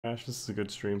Ash, this is a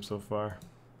good stream so far.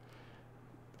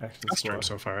 Action Best stream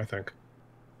so far, I think.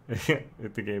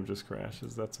 If the game just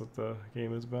crashes, that's what the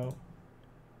game is about.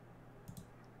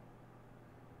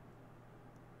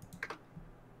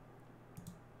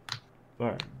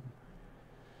 Alright.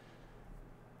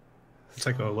 Let's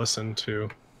take a listen to...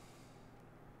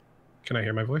 Can I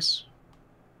hear my voice?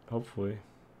 Hopefully.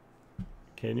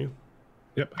 Can you?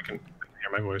 Yep, I can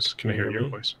hear my voice. Can I hear your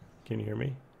voice? Can you hear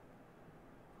me?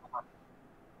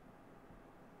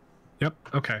 Yep,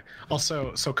 okay.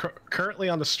 Also, so currently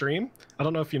on the stream, I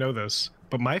don't know if you know this,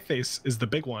 but my face is the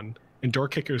big one, and Door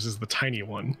Kickers is the tiny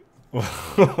one.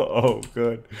 Oh,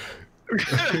 good.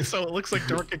 So it looks like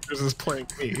Door Kickers is playing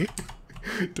me.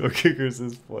 Door Kickers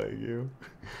is playing you.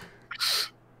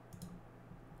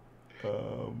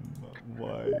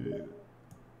 Why?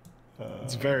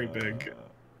 It's very big.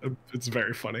 It's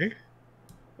very funny.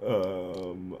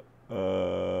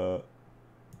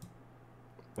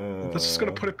 That's just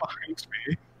gonna put it behind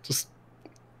me. Just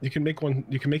you can make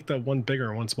the one bigger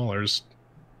and one smaller. Just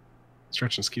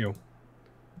stretch and skew.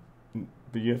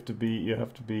 But you have to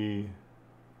be.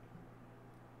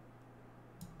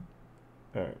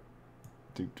 All right.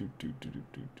 Do.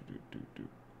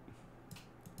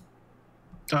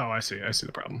 Oh, I see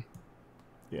the problem.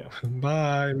 Yeah.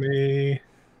 Bye me.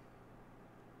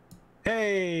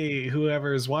 Hey,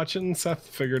 whoever's watching, Seth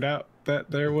figured out that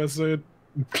there was a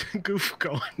goof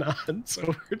going on,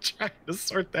 so we're trying to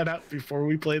sort that out before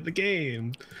we play the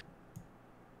game.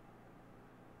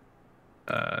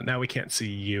 Now we can't see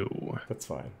you. That's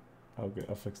fine. I'll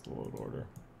fix the load order.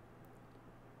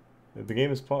 The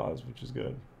game is paused, which is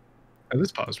good. It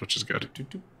is paused, which is good.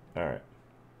 All right.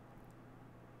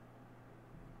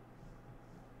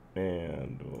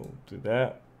 And we'll do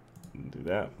that. And do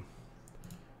that.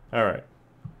 All right.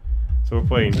 So we're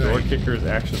playing Door Kickers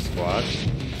Action Squad.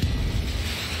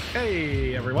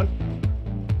 Hey, everyone.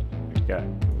 We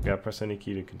gotta press any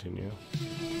key to continue.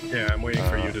 Yeah, I'm waiting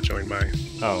for you to join my...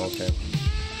 Oh, okay.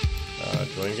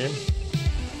 Join game?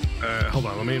 Hold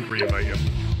on, let me re-invite you.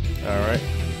 All right.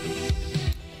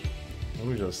 Let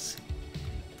me just...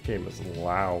 This game is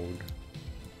loud.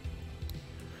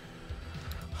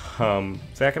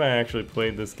 Zach and I actually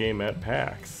played this game at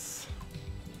PAX.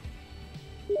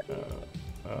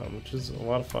 Which is a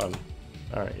lot of fun.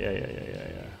 Alright,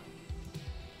 yeah.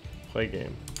 Play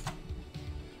game.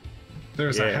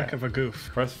 There's a heck of a goof.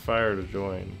 Press fire to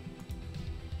join.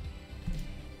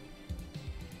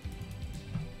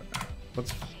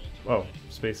 Oh,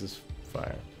 space is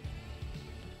fire.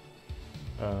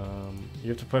 You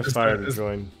have to press fire to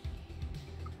join.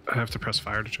 I have to press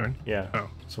fire to join? Yeah. Oh.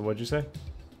 So what'd you say?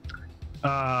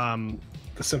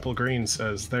 The Simple Green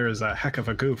says there is a heck of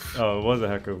a goof. Oh, it was a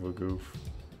heck of a goof.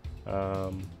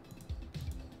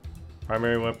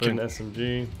 Primary weapon,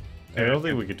 SMG. I don't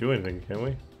think we could do anything, can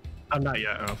we? Not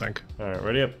yet, I don't think. Alright,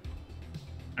 ready up.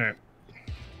 Alright.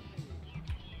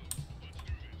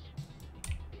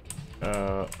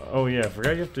 Oh yeah, I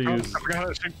forgot you have to use... I forgot how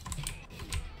to shoot.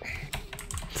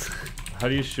 How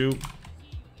do you shoot?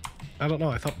 I don't know,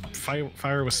 I thought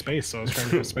fire was space, so I was trying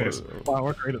to do space. Wow,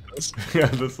 we're great at this. Yeah,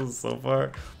 this is so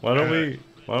far. Why don't we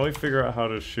figure out how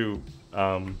to shoot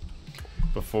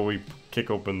before we kick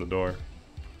open the door?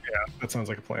 Yeah, that sounds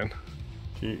like a plan.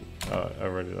 I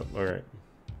read it up. Alright.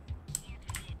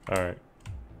 Alright.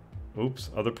 Oops,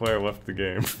 other player left the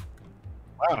game.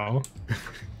 Wow.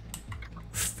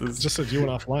 This just said you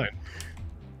went offline.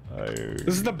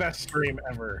 This is the best stream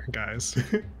ever, guys.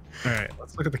 Alright,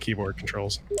 let's look at the keyboard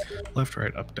controls. Left,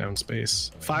 right, up, down,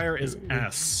 space. Fire is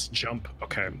S. Jump.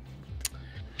 Okay.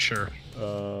 Sure.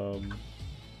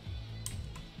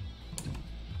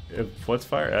 What's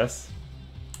fire? S?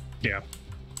 Yeah.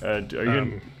 Are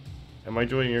you am I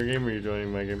joining your game or are you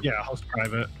joining my game? Yeah, host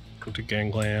private. Go to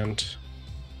Gangland.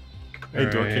 Hey,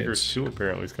 Door Kickers 2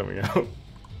 apparently is coming out.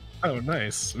 Oh,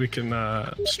 nice. We can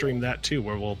stream that too,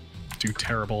 where we'll do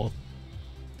terrible.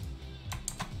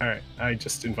 Alright, I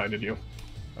just invited you.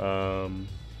 Alright.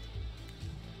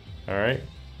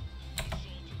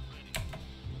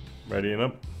 Ready and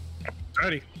up?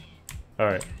 Ready.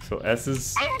 Alright, so S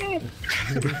is...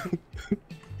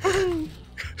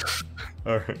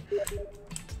 Alright.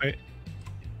 Wait.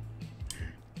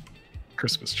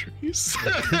 Christmas trees.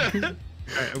 Alright,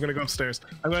 I'm gonna go upstairs.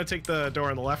 I'm gonna take the door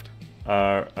on the left.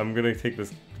 I'm gonna take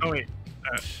this... Oh, wait.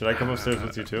 Should I come upstairs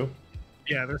with you too?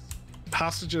 Yeah, there's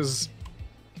hostages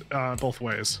both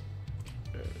ways.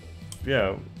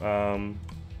 Yeah,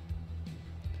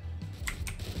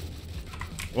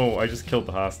 Oh, I just killed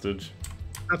the hostage.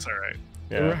 That's alright.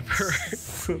 Yeah.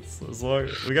 As long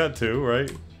we got 2, right?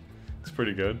 It's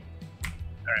pretty good.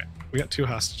 Alright, we got 2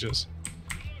 hostages.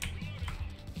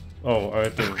 Oh, I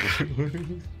think.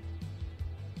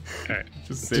 Okay.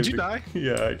 Just Did you die?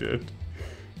 Yeah, I did.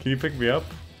 Can you pick me up?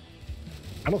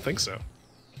 I don't think so.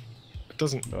 It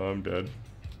doesn't. No, I'm dead.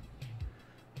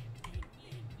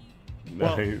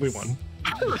 Well, Nice. we won.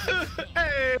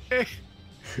 Hey!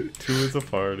 2 is a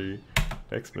party.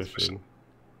 Next mission.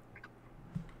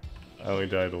 I only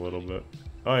died a little bit.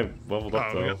 Oh, I leveled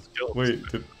up though. Wait,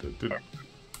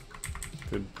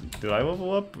 did I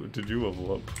level up? Or did you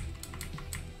level up?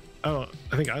 Oh,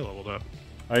 I think I leveled up.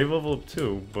 I leveled up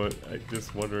too, but I'm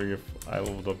just wondering if I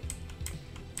leveled up.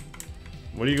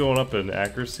 What are you going up in?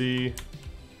 Accuracy?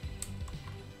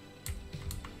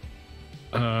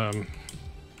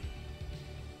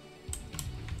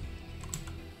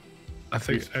 I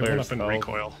think I went up in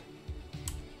recoil.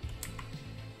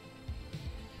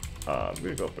 I'm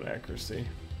gonna go up in accuracy.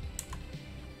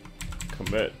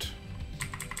 Commit.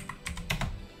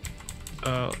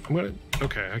 I'm gonna.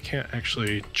 Okay, I can't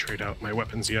actually trade out my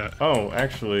weapons yet. Oh,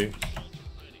 actually.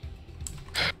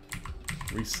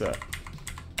 Reset.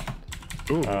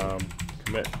 Ooh.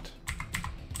 Commit.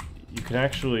 You can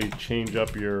actually change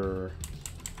up your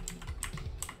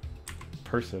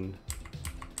person.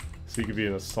 So you could be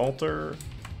an assaulter,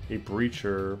 a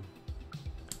breacher,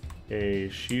 a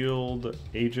shield,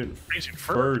 agent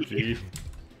Fergie,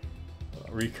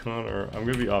 recon, or I'm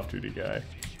gonna be off-duty guy.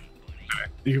 Okay.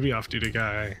 You can be off-duty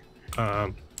guy.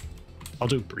 I'll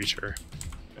do breacher.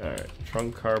 Alright,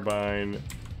 trunk carbine,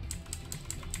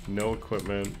 no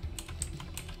equipment.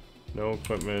 No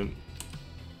equipment.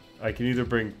 I can either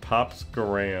bring Pop's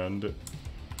Garand,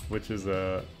 which is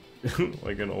a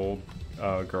like an old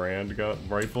Garand gun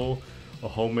rifle, a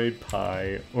homemade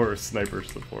pie, or a sniper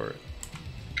support.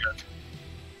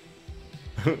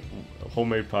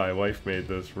 Homemade pie. Wife made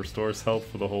this. Restores health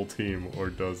for the whole team, or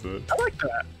does it? I like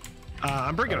that.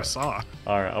 I'm bringing a saw.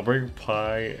 All right, I'll bring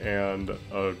pie and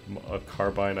a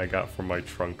carbine I got from my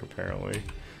trunk apparently.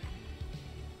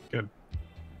 Good.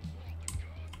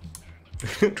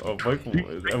 Oh, Mike,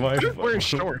 am I wearing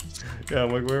shorts? Yeah,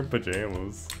 I'm like wearing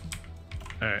pajamas.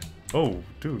 All right. Oh,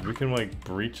 dude, we can like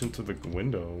breach into the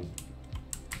window.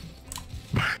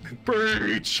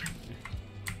 Breach.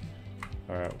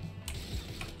 All right.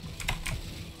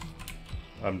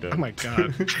 I'm dead. Oh my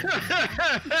god.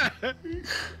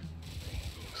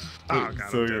 Oh god.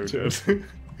 So you're dead.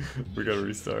 We gotta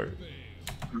restart.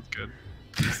 That's good.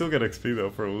 You still get XP though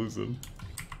for losing.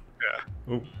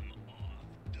 Yeah. Oh.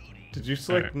 Did you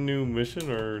select new mission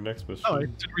or next mission? Oh, I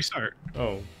did restart.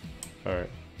 Oh. Alright.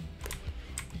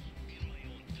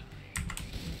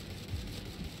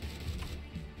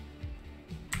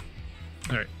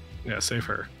 Alright. Yeah, save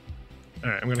her.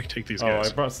 Alright, I'm gonna take these Oh,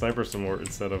 guys. I brought sniper some more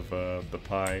instead of the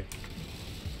pie.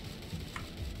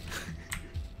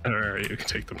 Alright, you can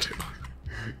take them too.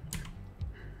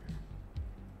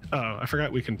 Oh, I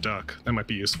forgot we can duck. That might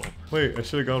be useful. Wait, I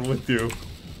should have gone with you.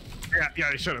 Yeah,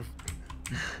 I should have.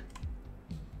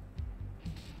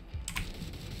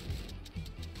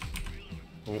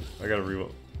 Oh, I gotta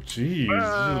reload. Jeez, you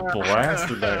just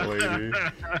blasted that lady.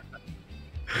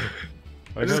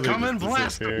 I Just come and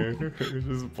blast him.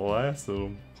 Just blasted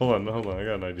him. Hold on, I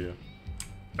got an idea.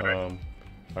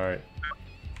 Alright.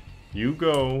 You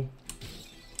go.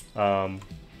 Want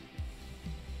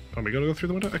me to go through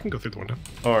the window? I can go through the window.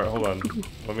 Alright, hold on.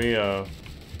 Let me, What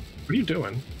are you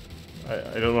doing?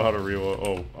 I don't know how to reload.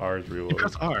 Oh, R is reload.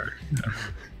 Press R.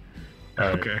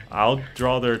 Alright, Okay. I'll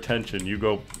draw their attention. You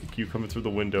come through the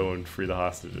window and free the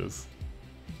hostages.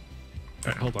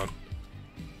 Alright, hold on.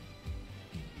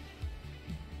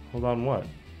 Hold on, what?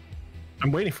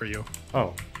 I'm waiting for you.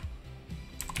 Oh.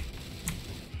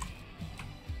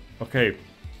 Okay.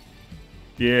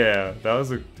 Yeah, that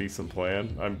was a decent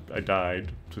plan. I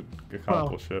died to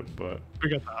accomplish it, but We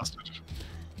got the hostage.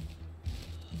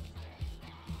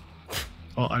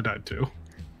 Well, I died too.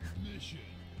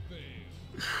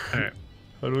 Alright.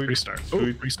 How do we Restart.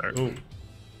 Restart. Oh.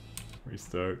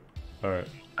 Restart. Alright.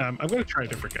 I'm gonna try a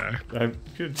different guy. I'm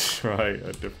gonna try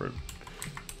a different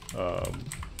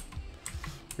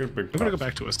I'm gonna go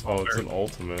back to a Oh, it's an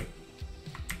ultimate.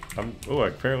 I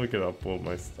apparently can upload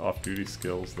my off-duty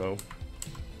skills though.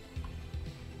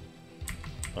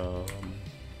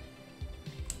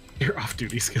 Your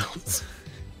off-duty skills.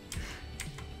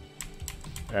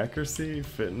 Accuracy,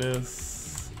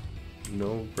 fitness,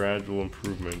 no gradual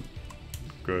improvement.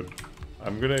 Good.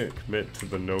 I'm gonna commit to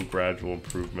the no gradual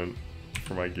improvement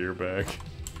for my gear bag.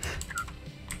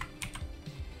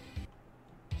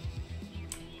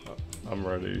 I'm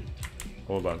ready.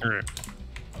 Hold on. Alright.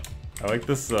 I like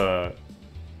this going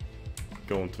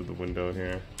through the window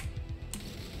here.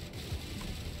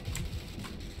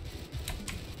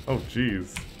 Oh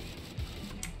jeez.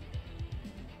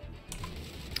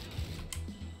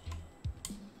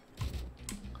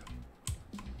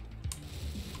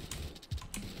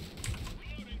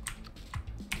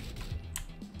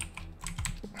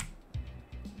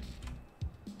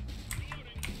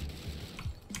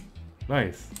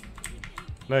 Nice.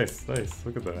 Nice, nice.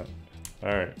 Look at that.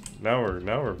 Alright. Now we're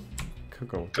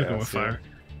cooking with Cooking with fire.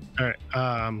 Alright,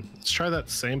 let's try that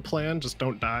same plan, just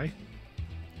don't die.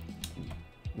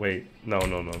 Wait, no.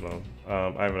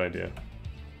 I have an idea.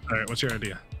 Alright, what's your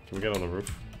idea? Can we get on the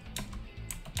roof?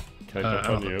 Can I jump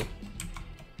on you?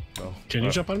 No. Can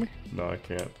you jump on me? No, I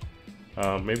can't.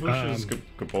 Maybe we should just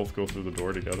both go through the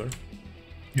door together.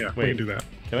 Yeah, wait, we can do that.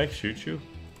 Can I shoot you?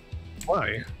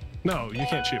 Why? No, you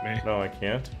can't shoot me. No, I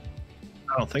can't?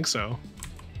 I don't think so.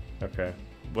 Okay.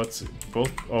 Let's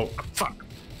both... Oh. Fuck.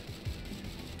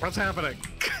 What's happening?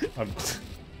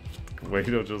 Wait,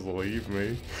 don't just leave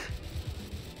me.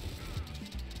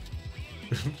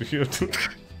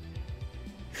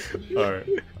 Alright,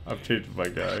 I've changed my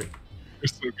guy. You're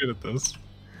so good at this.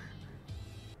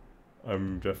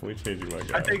 I'm definitely changing my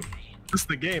guy. I think this is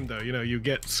the game, though. You know, you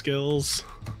get skills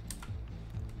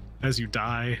as you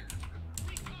die.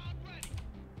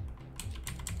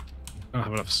 I don't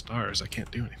have enough stars. I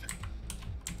can't do anything.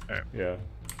 Alright. Yeah.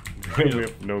 We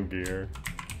have no gear.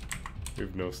 We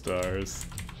have no stars.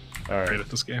 Alright. Great at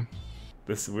this game.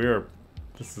 This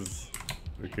is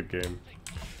a good game.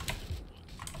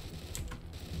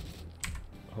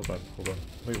 Hold on.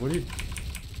 Wait, what are you...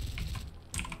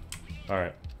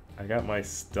 Alright. I got my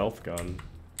stealth gun.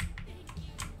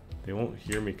 They won't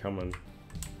hear me coming.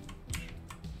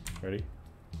 Ready?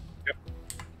 Yep.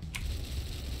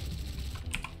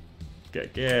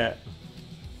 Get.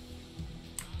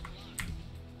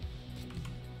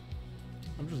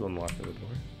 I'm just unlocking the door.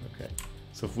 Okay.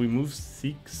 So if we move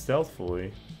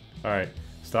stealthfully... Alright,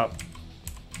 stop.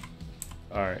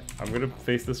 Alright, I'm gonna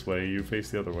face this way, you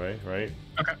face the other way, right?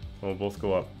 Okay. And we'll both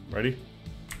go up. Ready?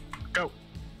 Go.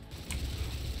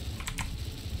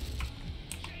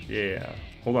 Yeah.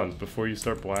 Hold on, before you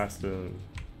start blasting.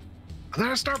 I'm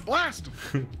gonna start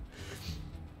blasting!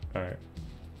 Alright.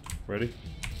 Ready?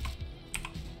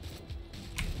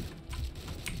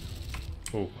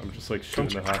 Oh, I'm just like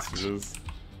shooting the hostages.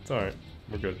 It's alright.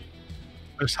 We're good.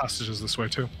 There's hostages this way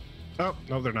too. Oh,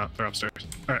 no, they're not. They're upstairs.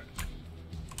 Alright.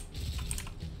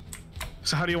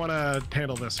 So how do you want to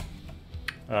handle this?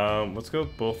 Let's go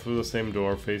both through the same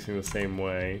door, facing the same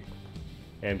way.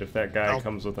 And if that guy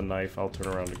comes with a knife, I'll turn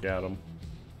around to get him.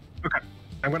 Okay.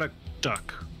 I'm gonna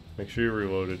duck. Make sure you're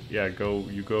reloaded. Yeah,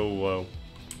 you go low.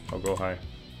 I'll go high.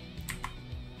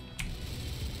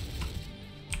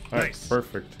 Alright, Nice.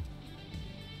 perfect.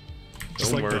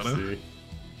 Just No like that, mercy.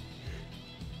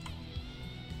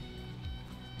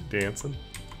 Dancing?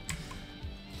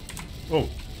 Oh,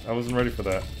 I wasn't ready for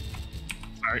that.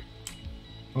 Sorry.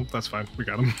 Oh, that's fine. We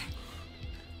got him.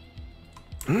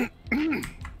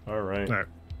 Alright. Alright.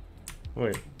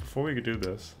 Wait, before we could do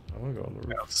this, I want to go on the roof.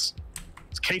 Yeah,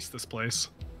 let's case this place.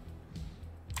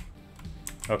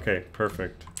 Okay,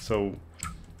 perfect. So,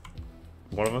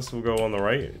 one of us will go on the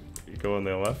right, you go on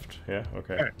the left? Yeah,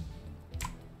 okay. Alright.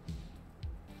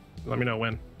 Let me know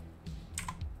when.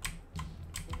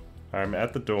 I'm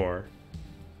at the door.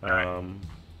 I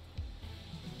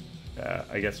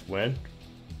guess when?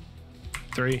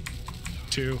 3,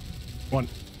 2, 1.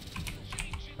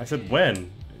 I said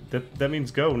when. That means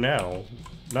go now,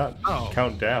 not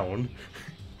count down.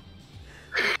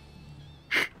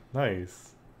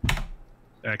 Nice.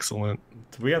 Excellent.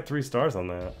 We got 3 stars on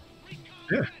that.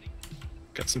 Yeah.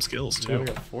 Got some skills too. Yeah, we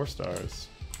got 4 stars.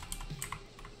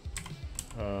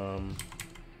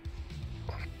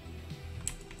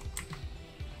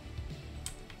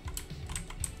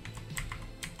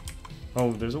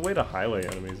 Oh, there's a way to highlight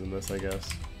enemies in this, I guess.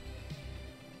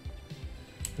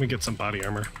 Let me get some body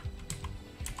armor.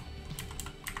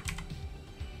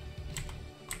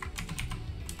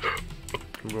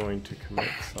 I'm going to commit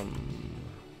some...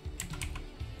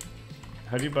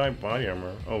 How do you buy body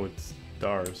armor? Oh, it's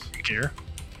stars. Gear.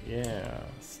 Yeah,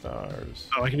 stars.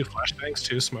 Oh, I can do flashbangs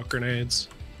too, smoke grenades.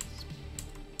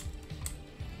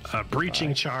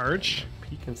 Breaching charge.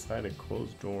 Peek inside a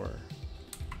closed door.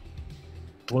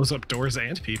 Blows up doors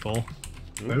and people.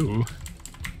 Ooh.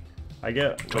 I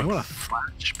get... Do I want a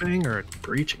flashbang or a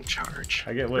breaching charge?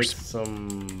 I get like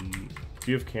some...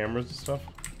 Do you have cameras and stuff?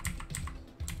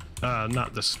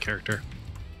 Not this character.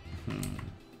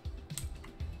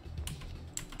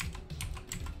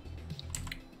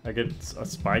 I get a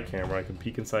spy camera. I can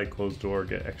peek inside closed door,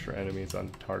 get extra enemies on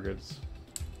targets.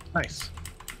 Nice.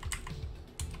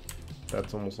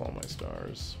 That's almost all my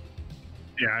stars.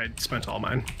 Yeah, I spent all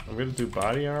mine. I'm gonna do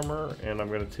body armor, and I'm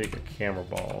gonna take a camera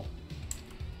ball.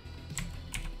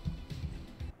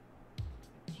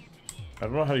 I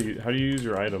don't know how do you use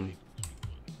your item.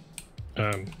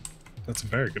 That's a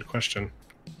very good question.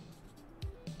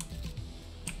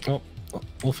 Well,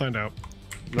 we'll find out.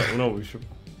 No, we should.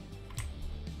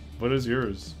 What is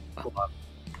yours? Hold on.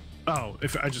 Oh,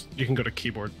 you can go to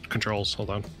keyboard controls. Hold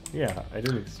on. Yeah, I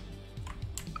didn't.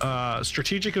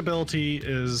 Strategic ability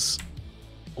is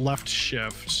left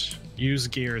shift. Use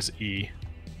gear is E.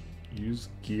 Use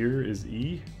gear is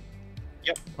E?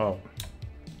 Yep. Oh.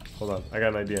 Hold on. I got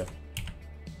an idea.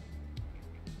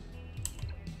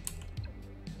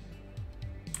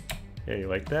 Yeah, you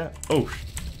like that? Oh.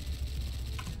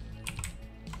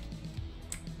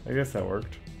 I guess that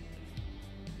worked.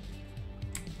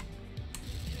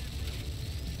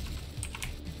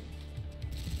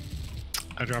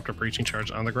 I dropped a breaching charge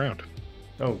on the ground.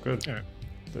 Oh, good. All right.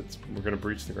 We're gonna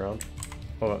breach the ground.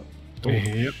 Hold on. Oh,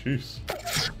 Yep.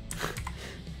 jeez.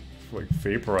 Like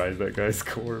vaporize that guy's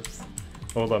corpse.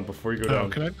 Hold on, before you go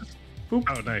down. Can I just... Boop.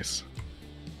 Oh, nice.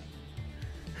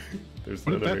 There's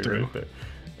What the did that enemy do? right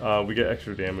there. We get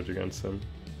extra damage against him.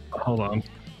 Hold on.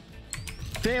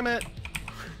 Damn it!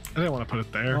 I didn't want to put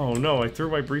it there. Oh no, I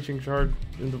threw my breaching charge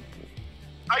in the...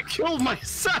 I killed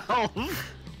myself!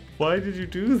 Why did you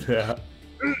do that?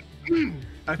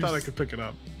 I thought I could pick it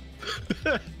up.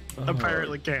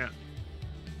 Apparently can't.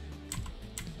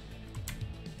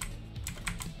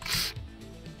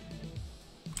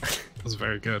 That was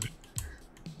very good.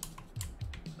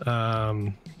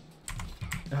 Oh,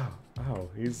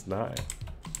 he's not.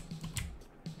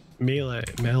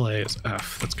 Melee is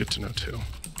F. That's good to know too.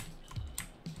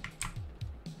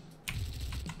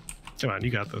 Come on, you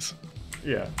got this.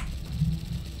 Yeah.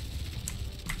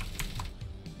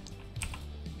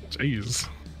 Jeez.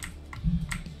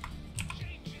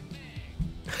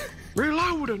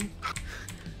 Reloading.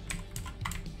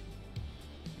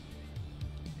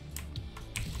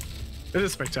 It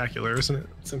is spectacular, isn't it?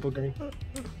 Simple Green.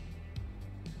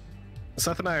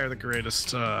 Seth and I are the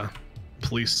greatest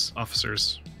police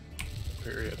officers.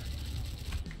 Period.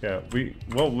 Yeah,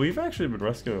 we've actually been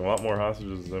rescuing a lot more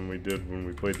hostages than we did when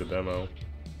we played the demo.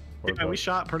 Yeah, we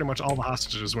shot pretty much all the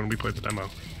hostages when we played the demo.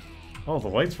 Oh, the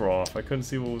lights were off. I couldn't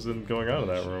see what was going on in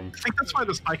that room. I think that's why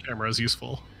the spy camera is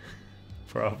useful.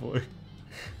 Probably.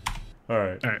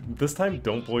 Alright. This time,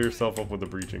 don't blow yourself up with a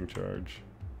breaching charge.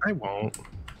 I won't.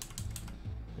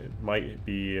 It might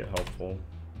be helpful.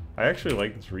 I actually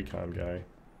like this recon guy.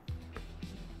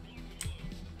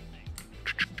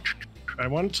 I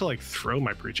wanted to, like, throw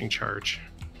my breaching charge.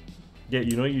 Yeah,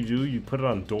 you know what you do? You put it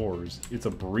on doors. It's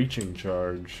a breaching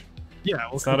charge. Yeah,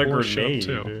 well, it's not a grenade.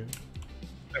 Too.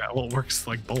 Yeah, well, it works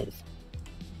like both.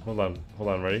 Hold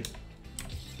on, ready?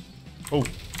 Oh,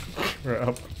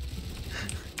 crap.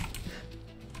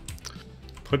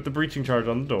 Put the breaching charge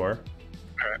on the door.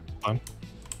 Alright, hold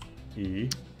on. E.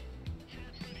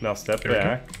 Now step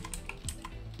back.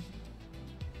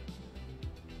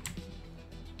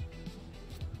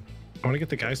 I want to get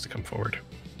the guys to come forward.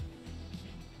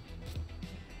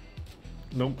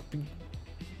 Nope.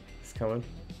 He's coming.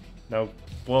 Now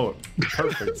blow it.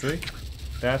 Perfect, see?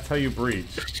 That's how you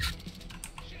breach.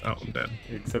 Oh, I'm dead.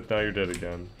 Except now you're dead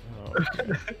again. Oh.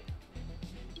 Did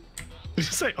you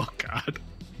say, oh god?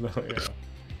 No, yeah.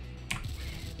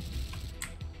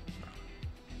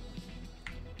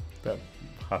 That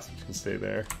hostage can stay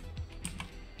there.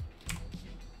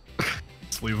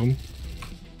 Just leave him.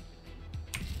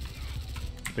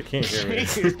 They can't hear me.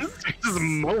 He's just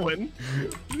mowing.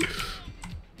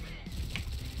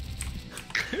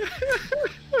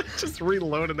 Just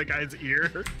reloading the guy's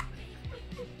ear.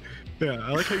 Yeah,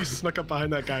 I like how you snuck up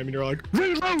behind that guy and you're like,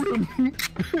 reload him!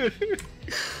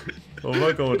 Well, I'm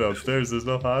not going downstairs, there's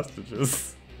no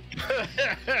hostages.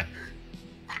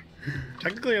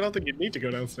 Technically, I don't think you'd need to go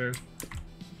downstairs.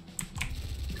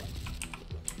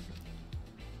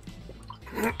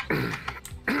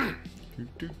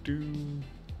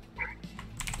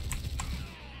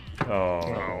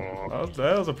 Oh,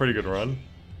 that was a pretty good run.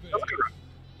 That was a good run.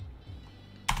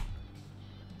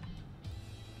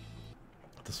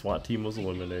 The SWAT team was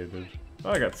eliminated.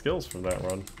 Oh, I got skills from that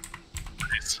run.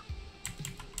 Nice.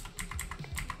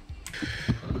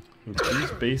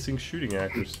 Increase basing shooting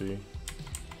accuracy.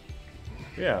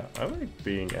 Yeah, I like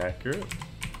being accurate.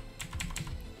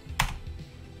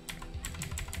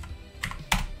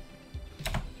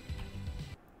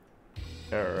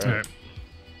 Alright.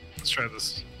 Let's try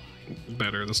this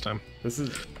better this time. This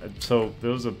is... So,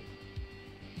 there was a...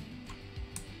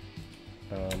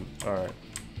 alright.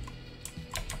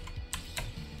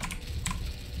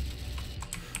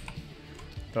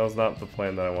 That was not the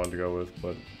plan that I wanted to go with,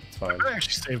 but it's fine. I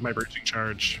actually saved my breaching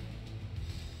charge.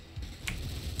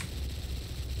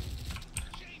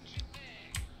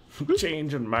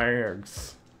 Changing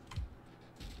mags.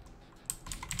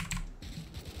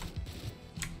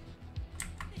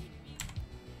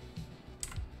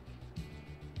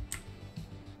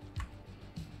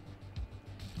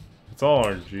 It's all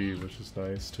RNG, which is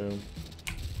nice too.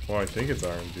 Well, I think it's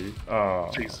RNG.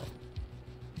 Oh. Jeez.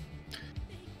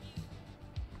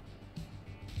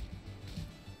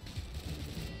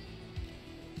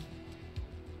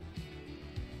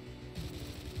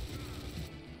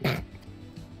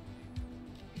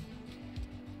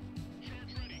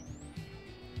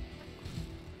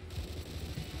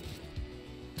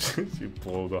 You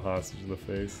blow the hostage in the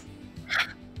face.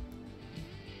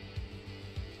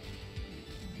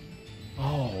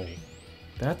 Oh,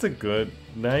 that's a good,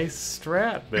 nice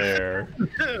strat there.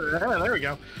 There we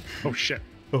go. Oh shit.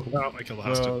 Oh, I killed the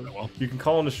hostage. Oh, well. You can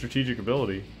call in a strategic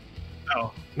ability.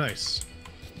 Oh, nice.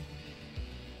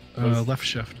 Left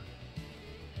shift.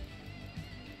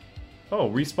 Oh,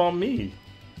 respawn me.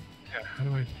 Yeah, how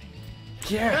do I...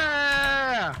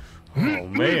 Yeah! Oh,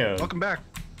 man. Welcome back.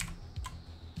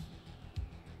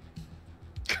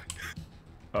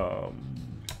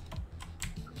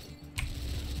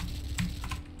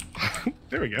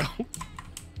 There we go.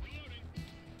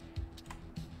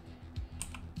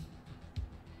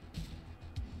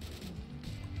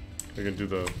 I can do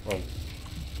the... Oh.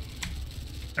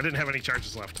 I didn't have any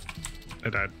charges left. I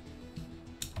died.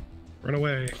 Run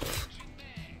away.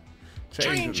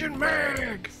 Changing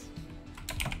mags!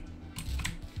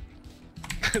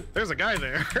 There's a guy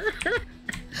there.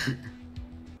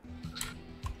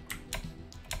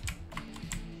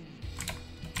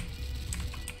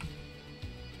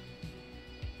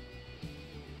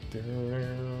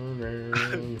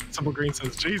 Simple Green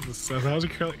says, Jesus, how's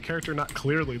your character not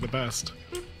clearly the best?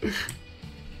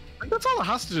 That's all the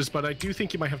hostages, but I do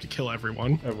think you might have to kill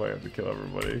everyone. I might have to kill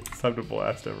everybody. It's time to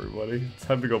blast everybody. It's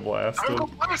time to go blast them. Go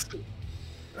blast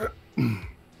him.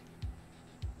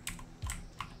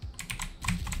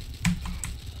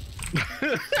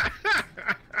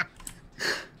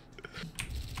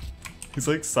 He's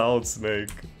like Solid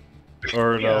Snake.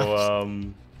 Or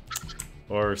no,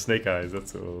 or Snake Eyes,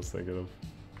 that's what I was thinking of.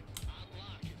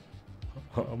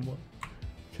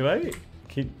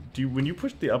 Do you, when you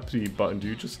push the up B button, do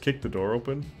you just kick the door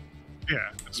open?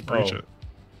 Yeah, just breach it.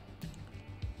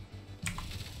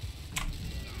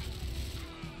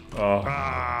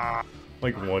 Oh,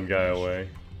 like one guy away.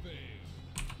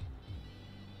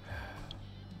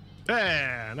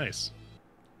 Yeah, nice.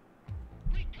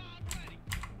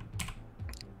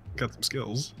 Got some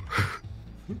skills.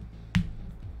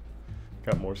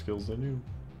 Got more skills than you.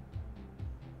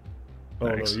 Oh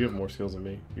Thanks. no, you have more skills than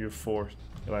me. You have 4,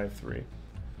 and I have 3.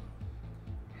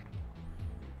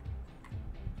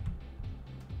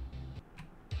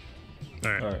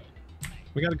 Alright.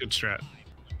 We got a good strat.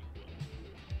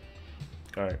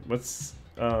 Alright, let's...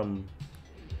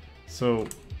 So...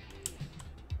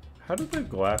 How did the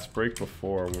glass break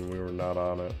before when we were not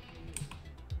on it?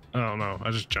 I don't know.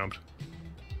 I just jumped.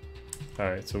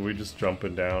 Alright, so we just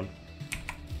jumping down.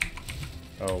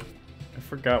 Oh, I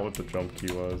forgot what the jump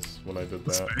key was when I did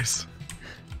that. Space.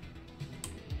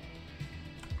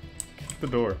 Kick the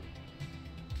door.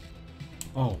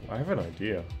 Oh, I have an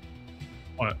idea.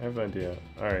 What? I have an idea.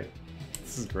 Alright,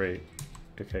 this is great.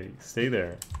 Okay, stay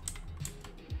there.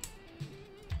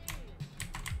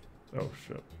 Oh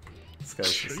shit. This guy's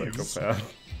a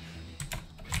psychopath.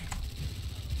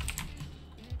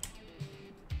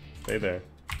 Stay there.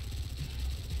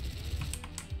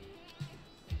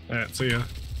 Alright, see ya.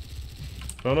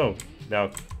 No, no. Now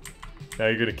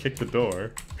you're gonna kick the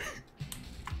door.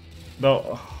 No.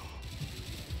 Oh.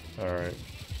 Alright.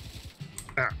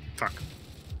 Ah, fuck.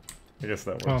 I guess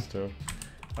that works too.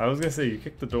 I was gonna say you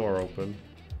kick the door open,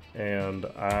 and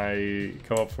I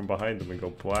come up from behind them and go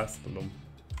blasting them.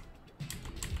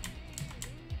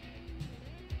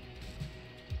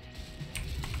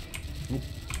 Oop.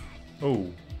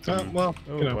 Oh. Well,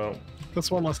 oh, you know, well.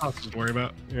 that's one less hostage to worry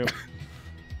about. Yep.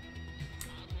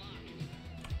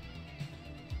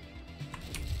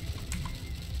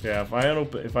 Yeah, if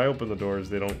I open the doors,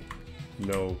 they don't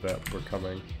know that we're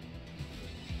coming.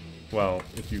 Well,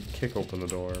 if you kick open the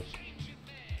door.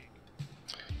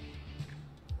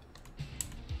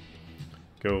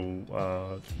 Go,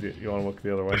 you want to look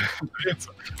the other way?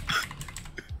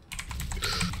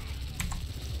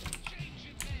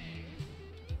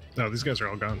 No, these guys are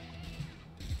all gone.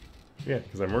 Yeah,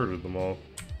 because I murdered them all.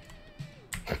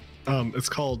 It's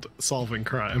called solving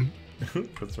crime.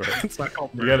 That's right. It's not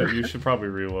called murder. You should probably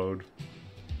reload.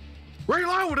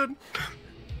 Reloaded!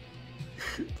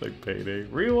 It's like Payday.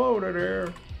 Reloaded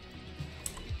here!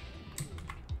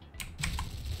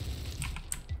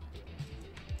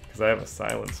 Because I have a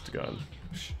silenced gun.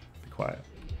 Shh, be quiet.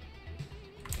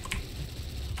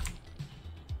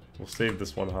 We'll save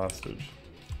this one hostage.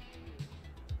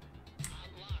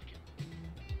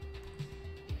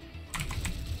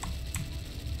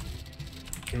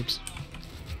 Oops.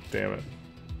 Damn it.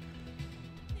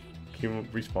 Can you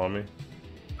respawn me?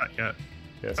 Not yet.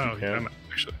 Yes, you can. Yeah, I'm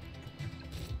actually.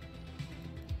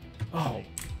 Oh,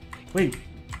 wait.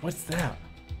 What's that?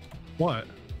 What?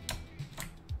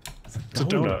 It's a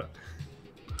It's a donut.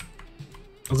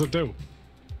 What does it do?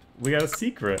 We got a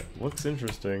secret. Looks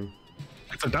interesting.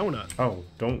 It's a donut. Oh,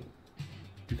 don't.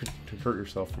 You could hurt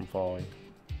yourself from falling.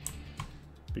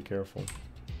 Be careful.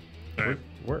 Right.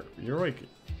 Where? You're like.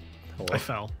 Hello. I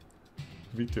fell.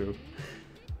 Me too.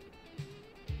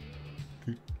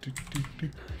 Do, do.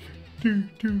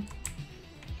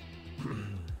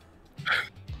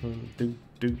 Do,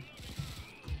 do.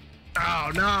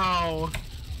 Oh no!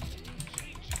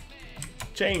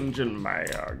 Changing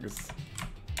mags.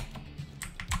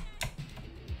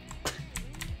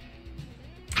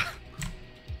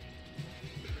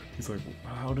 He's like,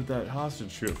 how did that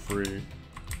hostage get free?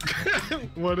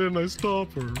 Why didn't I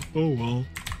stop her? Oh well.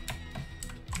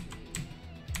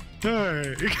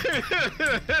 Hey!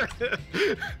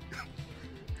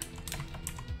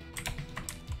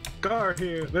 Guard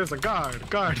here. There's a guard.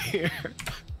 Guard here.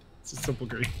 It's a simple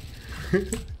green.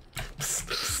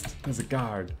 There's a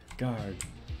guard. Guard.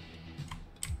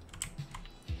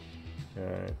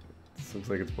 Alright. This looks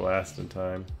like it's blasting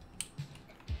time.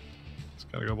 It's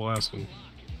gotta go blasting.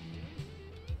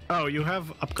 Oh, you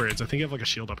have upgrades. I think you have like a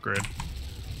shield upgrade.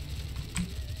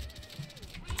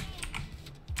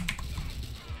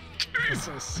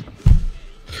 Jesus.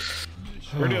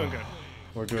 We're doing good.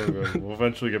 We're doing good. We'll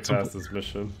eventually get past this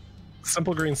mission.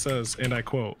 Simple Green says, and I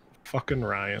quote, "Fucking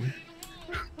Ryan."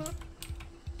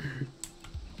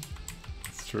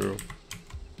 It's true.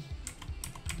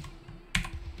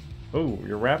 Oh,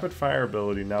 your rapid fire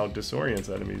ability now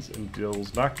disorients enemies and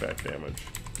deals knockback damage.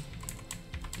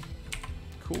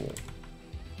 Cool.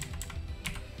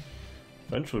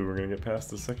 Eventually we're gonna get past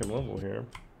the second level here.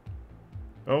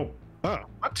 Oh. Oh,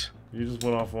 what? You just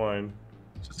went offline.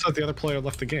 Just thought the other player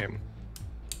left the game.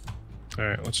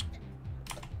 Alright, let's... Do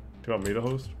you want me to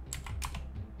host?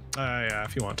 Yeah,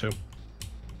 if you want to.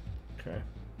 Okay.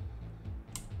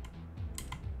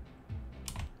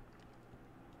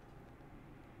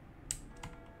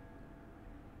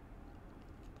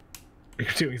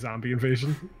 You're doing zombie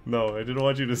invasion? No, I didn't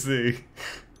want you to see.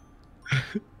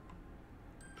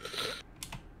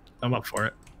 I'm up for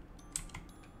it.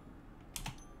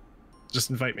 Just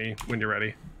invite me when you're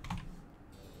ready.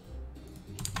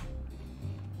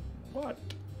 What?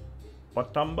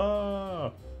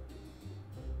 Watamba!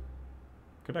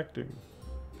 Connecting.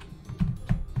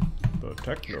 The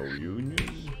Techno Union.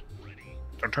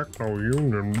 The Techno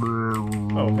Union.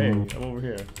 Oh, hey, I'm over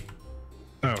here.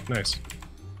 Oh, nice.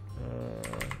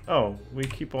 Oh, we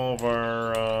keep all of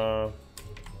our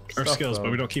skills, though.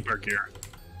 but we don't keep our gear.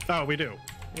 Oh, we do.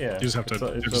 Yeah. You just have to.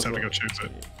 You just have to go choose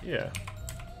it. Yeah.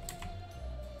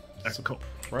 That's cool.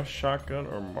 Rush shotgun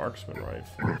or marksman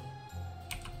rifle.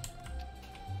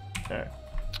 Okay.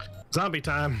 Zombie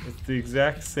time. It's the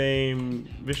exact same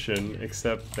mission,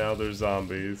 except now there's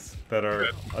zombies that are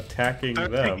attacking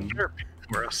them.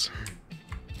 For us.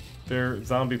 They're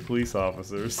zombie police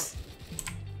officers.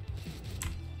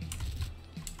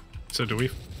 So do we?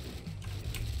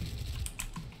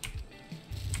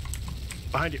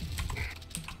 Behind you.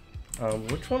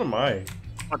 Which one am I?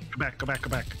 Go back, go back, go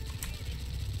back.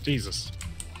 Jesus.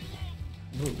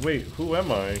 Wait, who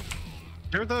am I?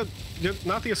 You're not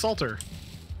the assaulter.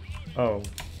 Oh.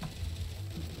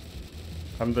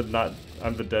 I'm the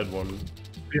dead one.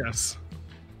 Yes.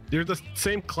 You're the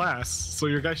same class, so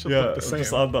your guy should Yeah, look the same.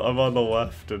 I'm on the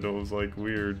left, and it was like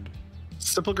weird.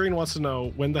 Simple Green wants to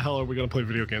know, when the hell are we gonna play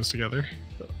video games together?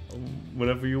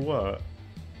 Whenever you want.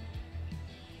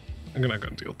 I'm not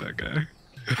gonna deal with that guy.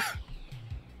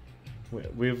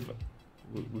 We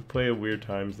play at weird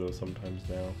times though sometimes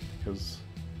now because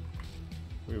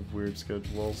we have weird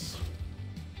schedules.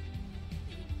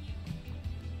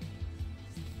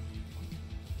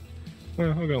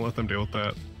 Well, I'm gonna let them deal with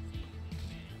that.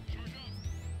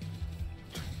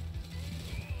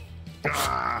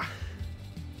 Ah!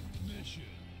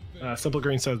 Simple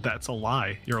Green says that's a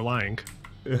lie. You're lying.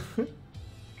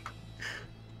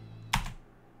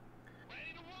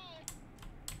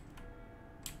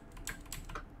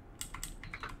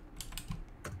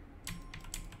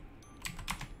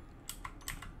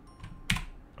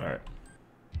 Alright.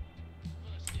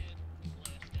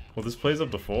 Well, this plays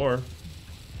up to 4.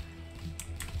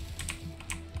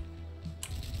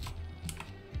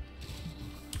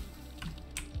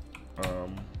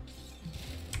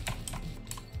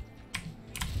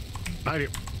 Behind you.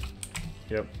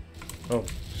 Yep. Oh,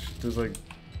 there's like...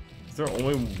 Is there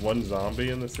only one zombie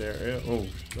in this area? Oh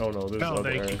no, there's No, other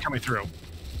they area. keep coming through.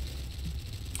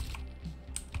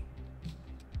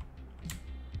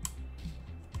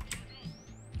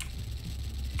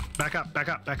 Back up, back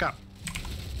up, back up.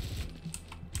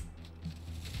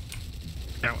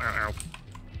 Ow, ow, ow.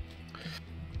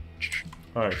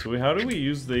 Alright, so how do we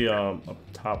use the up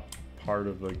top part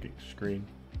of the screen?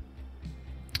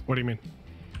 What do you mean?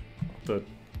 The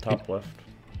top left.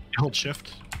 Hold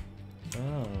shift.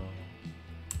 Oh.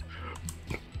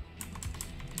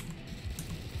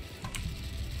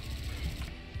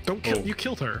 Don't kill. You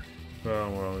killed her.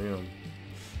 Oh, well, you know.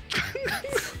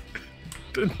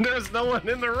 There's no one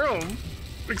in the room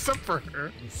except for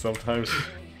her. Sometimes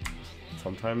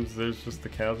there's just the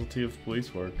casualty of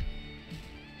police work.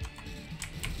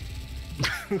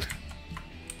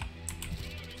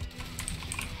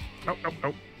 Oh, oh,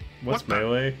 oh. What's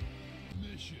melee?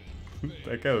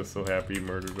 That guy was so happy he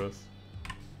murdered us.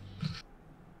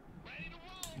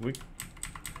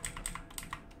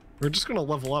 We're just gonna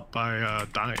level up by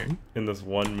dying. In this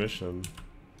one mission.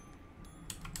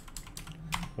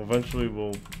 Eventually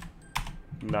we'll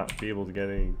not be able to get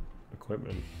any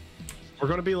equipment. We're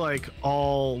gonna be like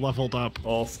all leveled up.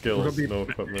 All skills, no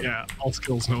equipment. Yeah, all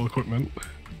skills, no equipment.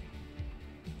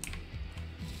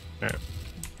 Alright.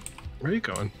 Where are you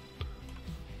going?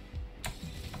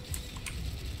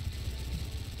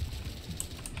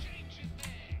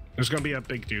 There's gonna be a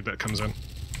big dude that comes in.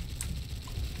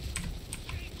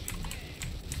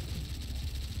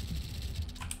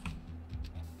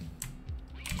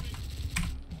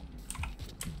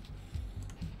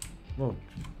 Whoa,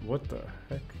 what the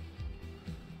heck?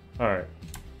 Alright,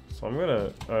 so I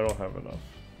don't have enough.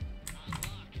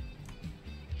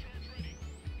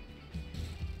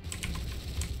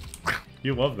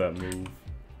 You love that move.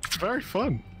 It's very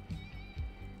fun.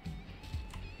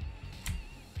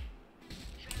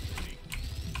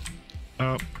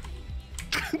 Oh.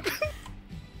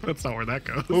 That's not where that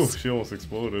goes. Ooh, she almost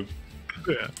exploded.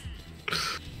 Yeah.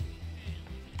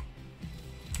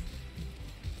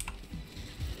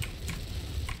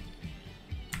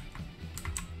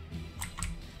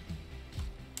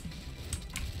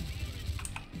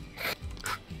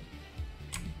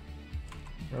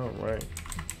 Alright.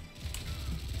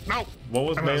 No! What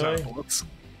was melee?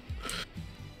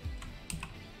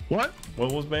 What?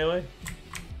 What was melee?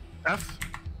 F?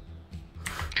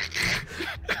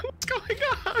 What's going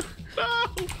on?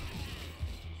 No!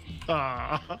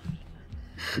 Ah.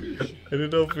 I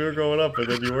didn't know if you were going up, and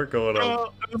then you weren't going up.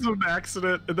 Well, it was an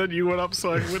accident, and then you went up,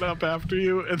 so I went up after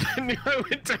you, and then I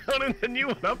went down, and then you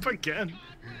went up again.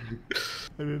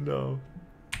 I didn't know.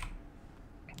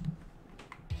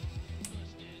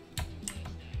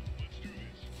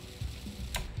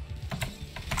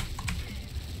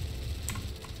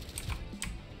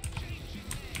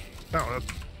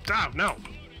 No, no!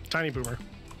 Tiny Boomer.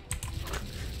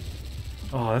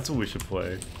 Oh, that's what we should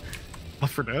play.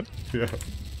 Left 4 Dead? Yeah.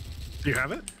 Do you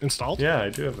have it installed? Yeah, I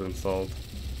do have it installed.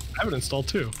 I have it installed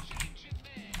too.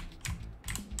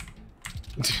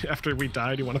 After we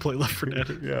died, you want to play Left 4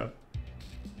 Dead? Yeah.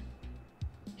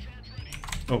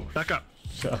 Oh, back up.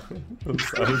 I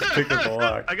was picking the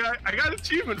lock. I got an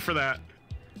achievement for that.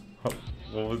 Oh,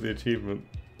 what was the achievement?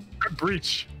 Good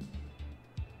breach.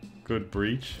 Good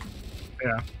breach?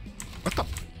 Yeah. What the?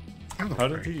 How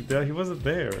did he? Yeah, he wasn't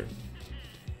there.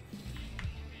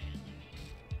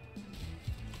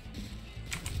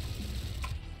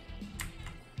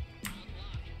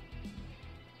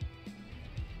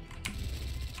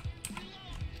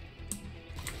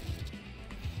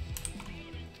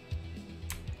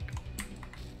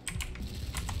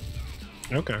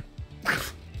 Okay.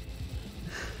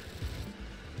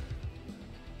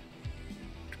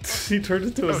 He turned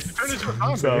into a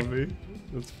zombie.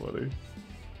 That's funny.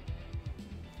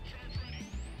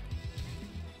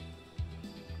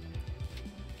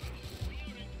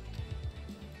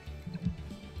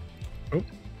 Oh.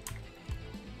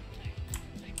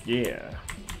 Yeah.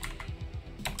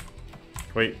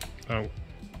 Wait. Oh.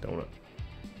 Donut.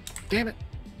 Damn it.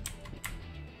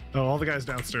 Oh, all the guys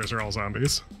downstairs are all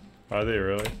zombies. Are they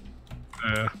really?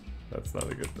 Yeah. That's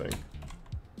not a good thing.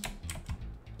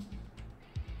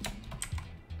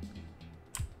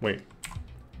 Wait.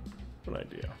 An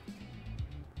idea.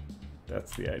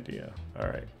 That's the idea.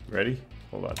 Alright. Ready?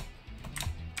 Hold on.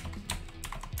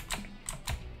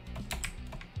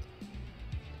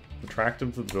 Attract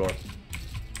him to the door.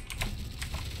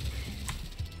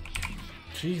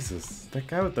 Jesus. That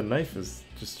guy with the knife has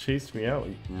just chased me out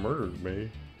and murdered me.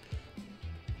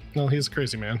 Well, he's a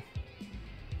crazy man.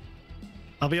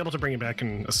 I'll be able to bring him back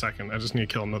in a second. I just need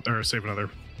to kill him or save another.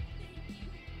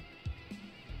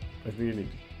 I think you need...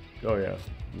 Oh yeah,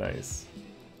 nice.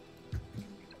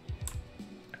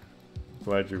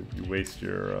 Glad you waste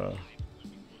your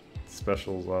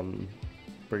specials on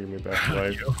bringing me back to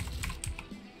life.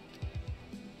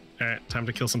 Alright, time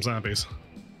to kill some zombies.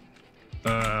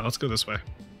 Let's go this way.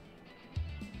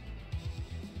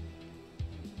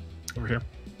 Over here.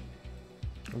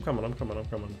 I'm coming, I'm coming, I'm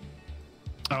coming.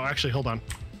 Oh, actually, hold on.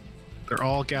 They're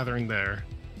all gathering there.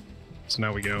 So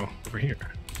now we go over here.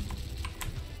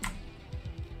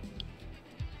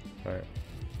 Alright.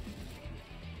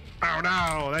 Oh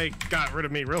no, they got rid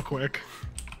of me real quick.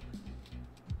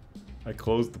 I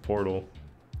closed the portal.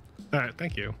 Alright,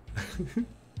 thank you.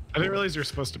 I didn't realize you're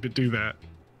supposed to do that.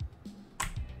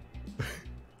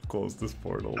 Close this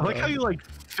portal. I like how you like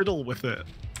fiddle with it.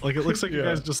 Like it looks like you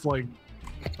guys just like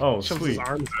shoves sweet. His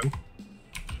arms in.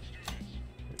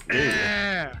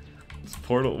 Yeah. This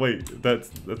portal. Wait, that's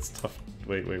tough.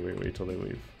 Wait till they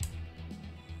leave.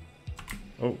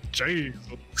 Oh, jeez.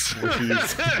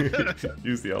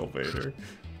 Use the elevator.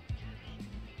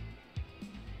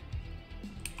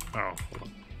 Oh,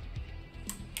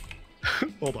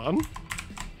 hold on.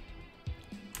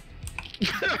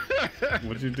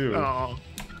 What'd you do? Oh,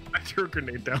 I threw a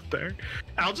grenade down there.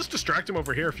 I'll just distract him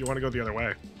over here if you want to go the other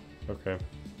way. Okay.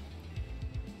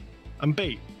 I'm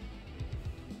bait.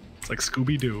 It's like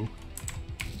Scooby-Doo.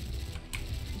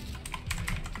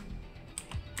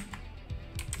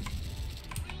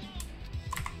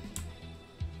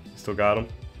 Still got him?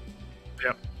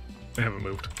 Yep. They haven't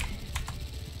moved.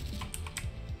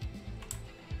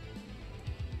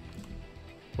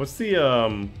 What's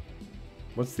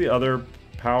the other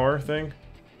power thing?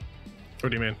 What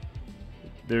do you mean?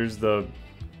 There's the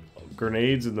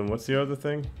grenades, and then what's the other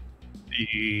thing?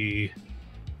 The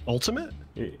ultimate?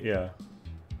 Yeah.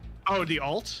 Oh, the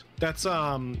alt? That's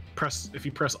if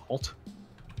you press alt,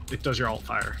 it does your alt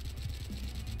fire.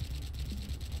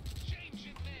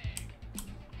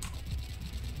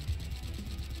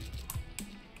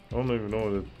 I don't even know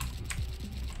what it...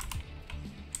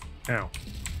 Ow.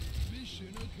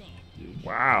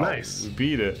 Wow. Nice. We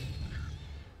beat it.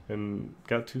 And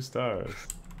got 2 stars.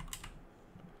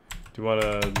 Do you want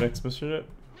a next mission it?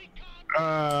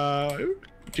 What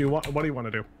do you want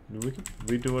to do?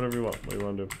 We do whatever you want. What do you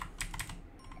want to do?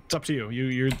 It's up to you.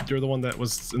 You're the one that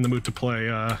was in the mood to play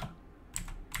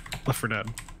Left 4 Dead.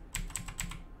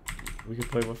 We can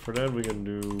play Left 4 Dead. We can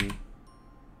do...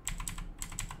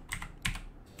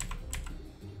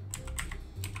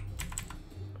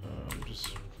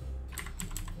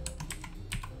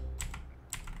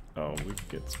 Oh, we could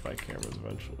get spy cameras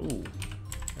eventually. Ooh,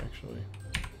 actually.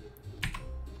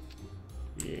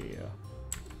 Yeah.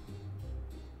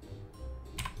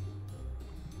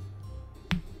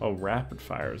 Oh, rapid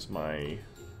fire is my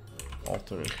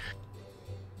alternate.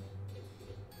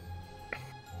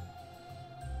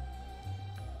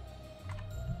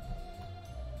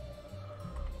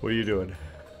 What are you doing?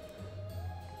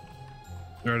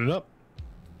 Start it up.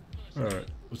 Alright,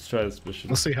 let's try this mission.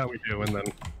 Let's see how we do, and then...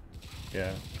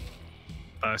 Yeah.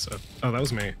 I said, oh, that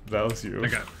was me. That was you. I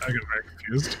got very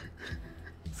confused.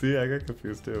 See, I got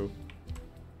confused too.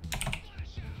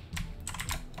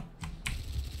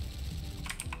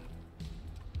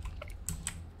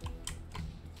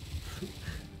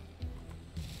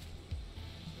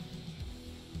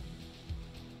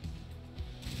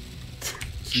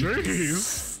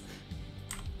 Jeez.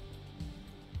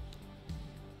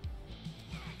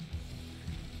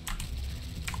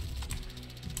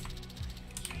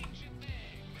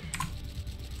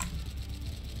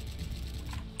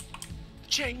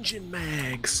 Changing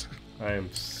mags. I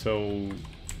am so...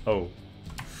 Oh.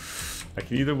 I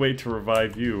can either wait to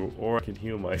revive you, or I can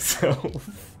heal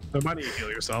myself. So why don't you heal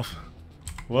yourself?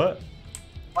 What?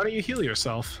 Why don't you heal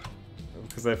yourself?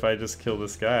 Because if I just kill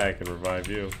this guy, I can revive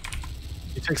you.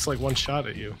 He takes like 1 shot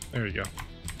at you. There you go.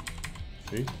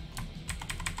 See?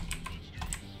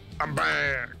 I'm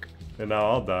back. And now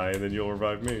I'll die, and then you'll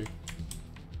revive me.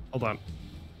 Hold on.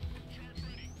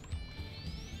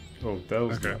 Oh, that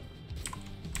was okay.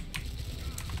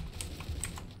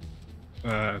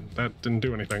 That didn't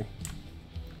do anything.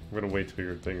 I'm gonna wait till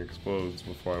your thing explodes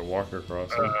before I walk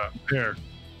across it. Here.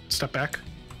 Step back.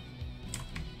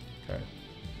 Okay.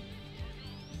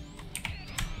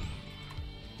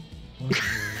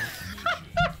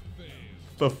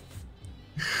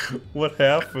 What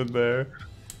happened there?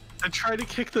 I tried to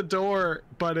kick the door,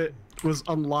 but it was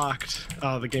unlocked.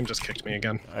 Oh, the game just kicked me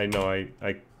again. I know, I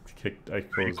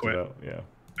closed it out, yeah.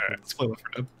 Alright, let's play Left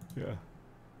 4 Dead. Yeah.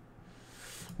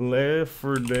 Left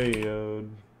 4 Dead.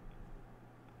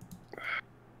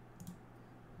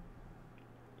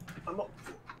 I'm up.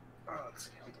 Let's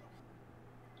see.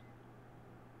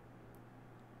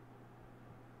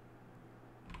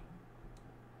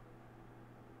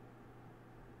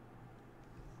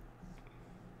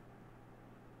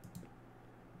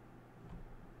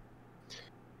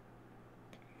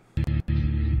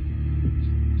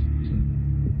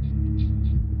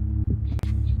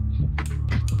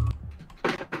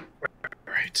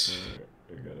 right.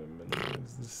 I gotta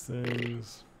minimize these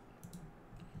things.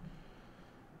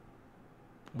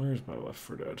 Where's my Left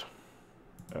 4 Dead?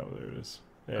 Oh, there it is.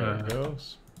 There it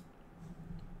goes.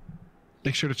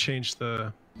 Make sure to change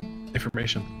the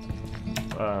information.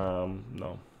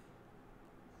 No.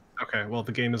 Okay, well,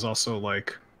 the game is also,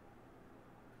 like,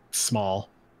 small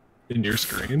in your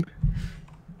screen.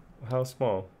 How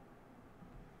small?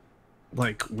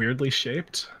 Like, weirdly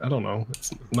shaped? I don't know.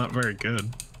 It's not very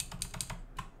good.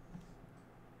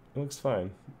 It looks fine.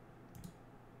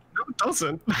 No, it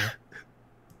doesn't.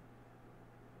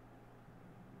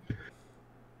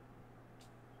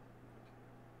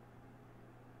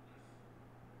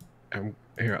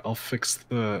 Here, I'll fix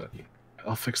the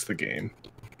game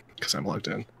because I'm logged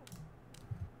in.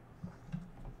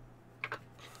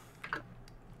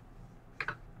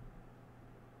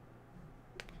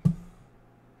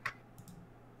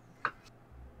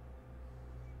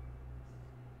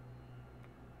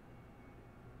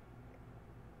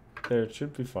 There, it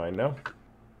should be fine now.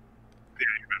 Yeah,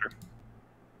 you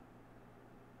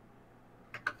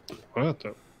better. What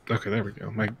the? Okay, there we go.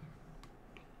 My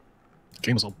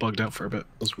game was all bugged out for a bit.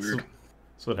 That was weird.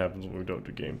 So what happens when we don't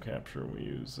do game capture? We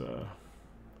use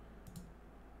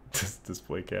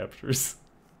display captures.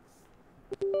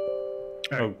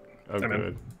 Right. Oh,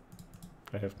 good.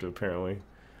 I have to apparently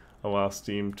allow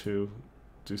Steam to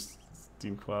do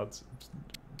Steam Clouds.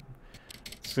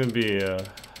 It's gonna be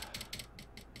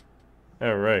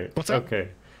all right. What's up? Okay,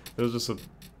 there was just a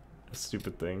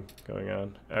stupid thing going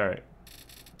on. All right.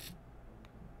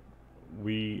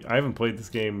 I haven't played this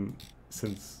game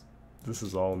since this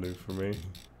is all new for me.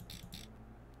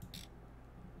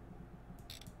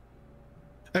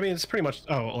 I mean, it's pretty much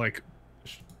like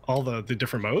all the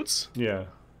different modes. Yeah.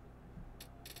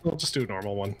 We'll just do a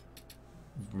normal one.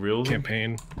 Real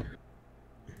Campaign.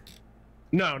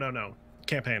 No.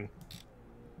 Campaign.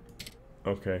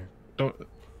 Okay. Don't.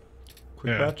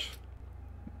 Quick match.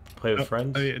 Play with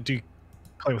friends. Do you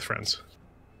play with friends?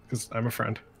 Because I'm a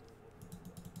friend.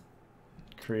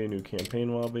 Create a new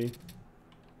campaign lobby.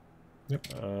 Yep.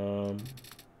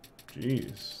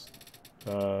 Jeez.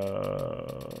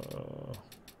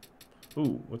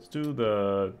 Ooh, let's do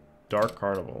the Dark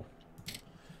Carnival.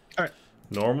 All right.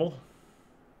 Normal.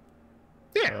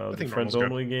 Yeah, I the think friends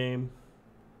normal's only game.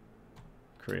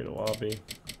 Create a lobby.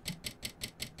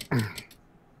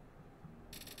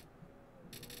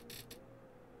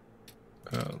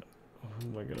 Who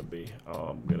am I gonna be?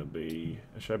 I'm gonna be.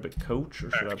 Should I be coach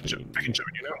or should I be? I can join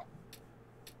you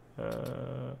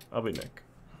now. I'll be Nick.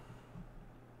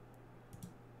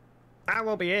 I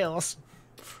will be else.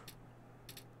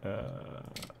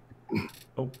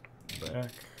 Oh,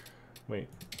 back. Wait.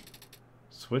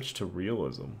 Switch to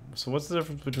realism. So what's the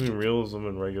difference between realism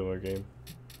and regular game?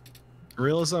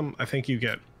 Realism, I think you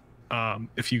get,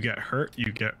 if you get hurt,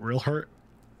 you get real hurt.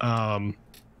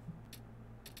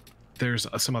 There's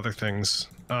some other things.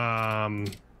 I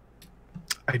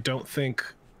don't think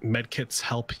medkits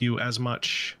help you as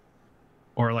much,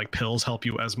 or like pills help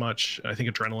you as much. I think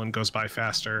adrenaline goes by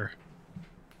faster.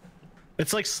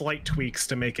 It's like slight tweaks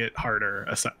to make it harder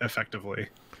effectively.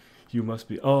 You must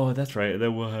be. Oh, that's right.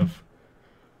 Then we'll have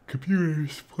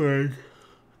computers playing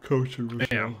coach and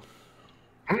Rochelle.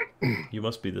 You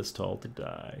must be this tall to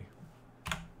die.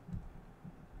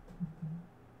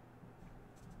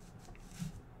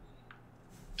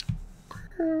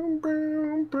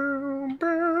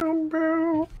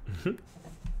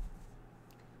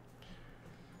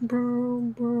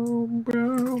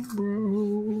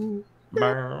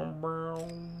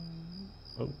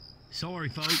 Oh. Sorry,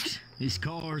 folks. This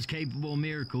car is capable of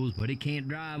miracles, but it can't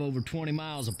drive over 20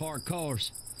 miles of parked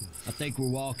cars. I think we're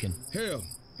walking. Hell,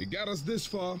 it got us this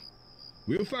far.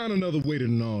 We'll find another way to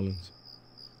New Orleans.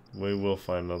 We will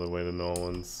find another way to New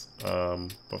Orleans.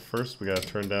 But first we gotta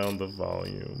turn down the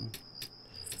volume.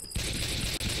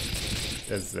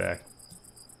 Exact.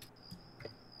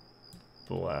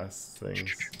 The last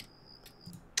things.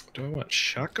 Do I want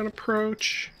shotgun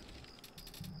approach?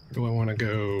 Or do I want to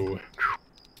go?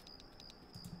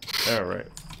 All right.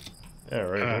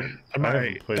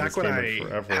 Back when I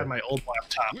had my old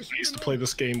laptop, I used to play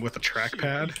this game with a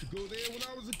trackpad.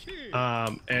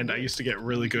 And I used to get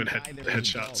really good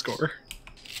headshot score.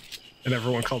 And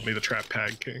everyone called me the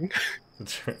trackpad king.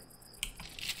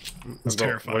 It's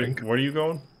terrifying. Where are you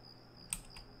going?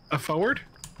 Forward?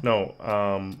 No,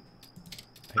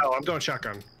 Oh, I'm going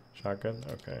shotgun. Shotgun?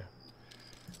 Okay.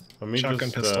 Let me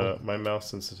Shotgun pistol. My mouse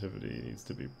sensitivity needs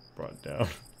to be brought down.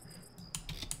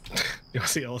 You want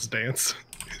to see Ellis dance?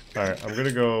 Alright, I'm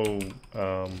gonna go,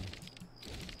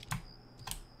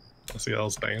 Let's see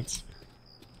Ellis dance.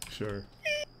 Sure.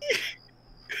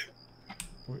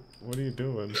 What are you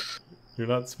doing? You're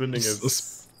not spinning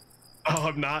as... Oh,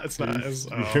 I'm not. It's not as...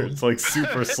 It's like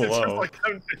super slow. It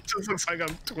just looks like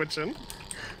I'm twitching.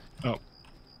 Oh.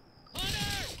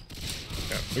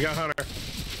 Yeah, we got Hunter.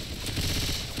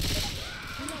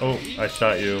 Oh, I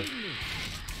shot you.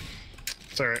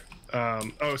 Sorry.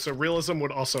 Oh, so realism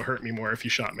would also hurt me more if you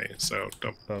shot me, so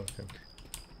don't... Oh, okay.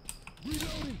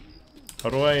 How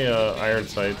do I, iron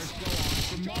sights?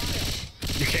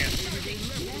 You can't.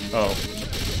 Oh.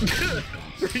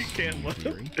 You can't look.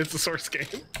 It's a source game.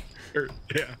 Or,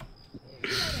 yeah.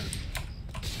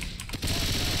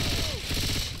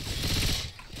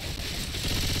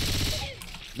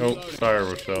 Nope, sorry,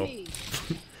 Rochelle.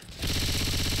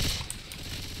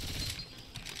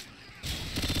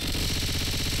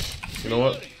 You know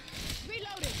what?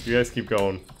 You guys keep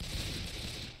going.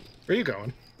 Where are you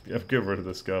going? Yeah, get rid of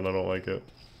this gun, I don't like it.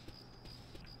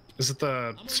 Is it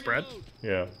the spread?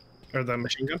 Yeah. Or the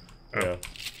machine gun? Oh. Yeah.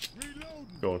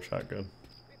 Going shotgun.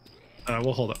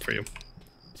 We'll hold up for you.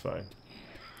 It's fine.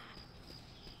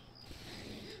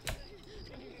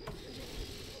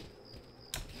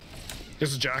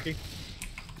 This is Jockey.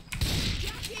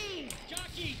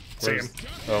 See him.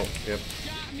 Oh, yep.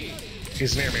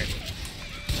 He's near me.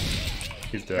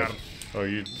 He's dead. Got him. Oh,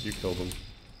 you killed him.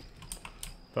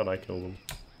 Thought I killed him.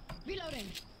 Reloading.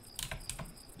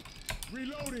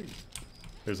 Reloading.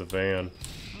 There's a van.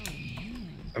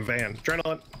 A van.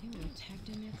 Adrenaline. You were attacked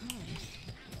in their cars.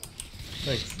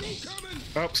 Thanks.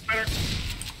 Oh, spinner.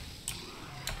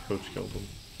 Coach killed him.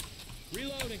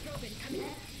 Reloading.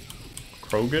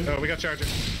 Krogan? Oh, we got Charger.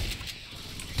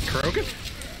 Krogan?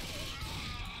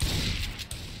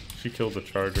 She killed the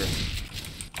charger.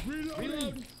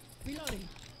 Reloading. Reloading.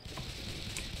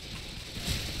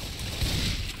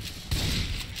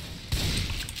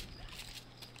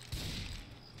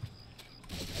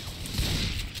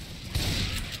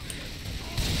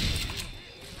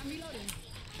 I'm reloading.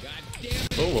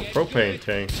 Oh, a propane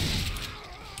tank.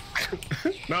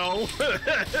 No.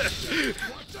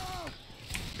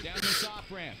 Down this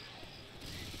off ramp.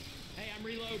 Hey, I'm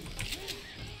reloading.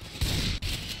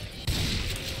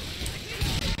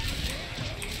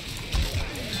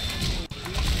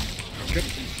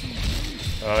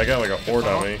 I got like a horde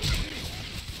on me.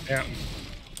 Yeah.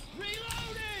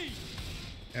 Reloading!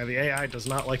 Yeah, the AI does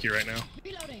not like you right now.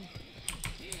 Reloading.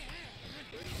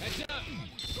 Heads up!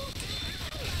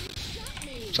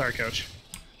 Sorry, Coach.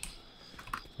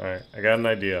 Alright, I got an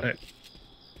idea. Hey.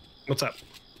 What's up?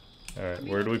 Alright,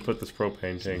 where do we put this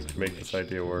propane tank to make this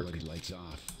idea work?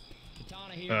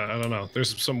 Katana here. I don't know.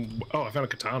 There's some... Oh, I found a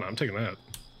katana. I'm taking that.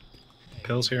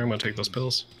 Pills here. I'm gonna take those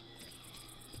pills.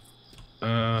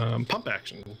 Pump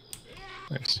action.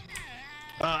 Nice.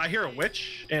 I hear a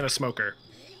witch and a smoker.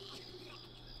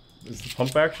 Is the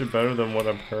pump action better than what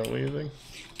I'm currently using?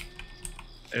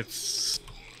 It's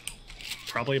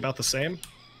probably about the same.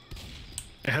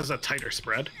 It has a tighter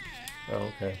spread.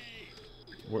 Oh, okay.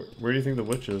 Where do you think the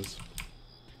witch is?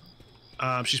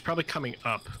 She's probably coming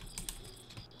up.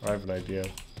 I have an idea.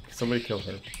 Somebody kill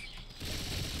her.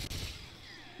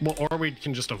 Well, or we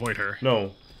can just avoid her.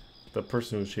 No, the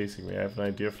person who's chasing me. I have an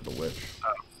idea for the witch.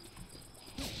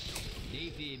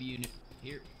 Defib unit.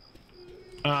 Here.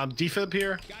 Defib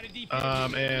here. Got a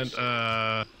defib.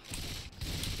 And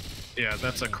yeah,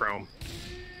 that's a chrome.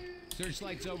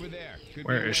 Searchlight's over there. Could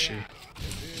Where be a is way she? out.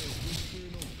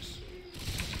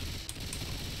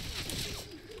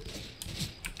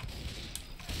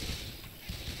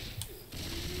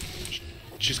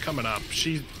 She's coming up.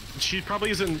 She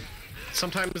probably isn't.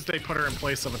 Sometimes they put her in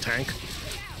place of a tank.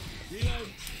 Reload.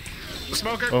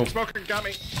 Smoker! Oh. Smoker got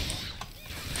me!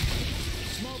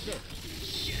 Smoker.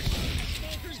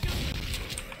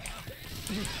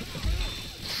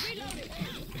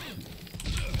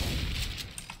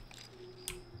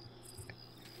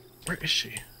 Where is she?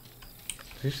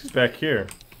 I think she's back here.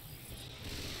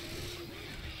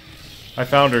 I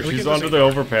found her. We She's can under just- the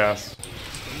overpass.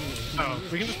 Oh,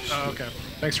 we can just. Oh, okay.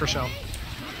 Thanks, Rochelle.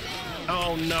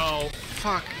 Oh no!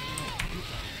 Fuck!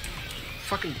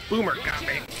 Fucking boomer got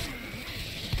me.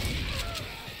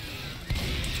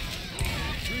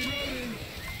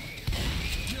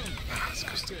 Ah, this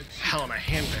goes to hell in a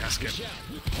handbasket.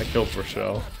 I killed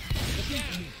Rochelle.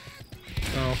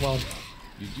 Oh well.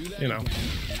 You know.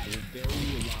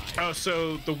 Oh,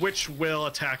 so the witch will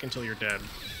attack until you're dead.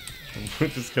 I'm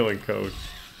just killing Coach.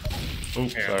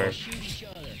 Oops, Yeah. sorry.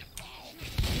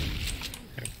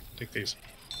 Okay, take these.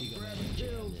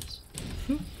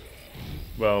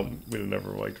 Well, we'd have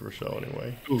never liked Rochelle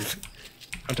anyway. Ooh,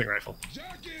 hunting rifle.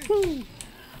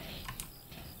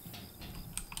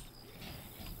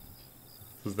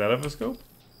 Does that have a scope?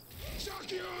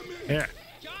 Yeah.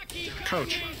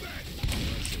 Coach.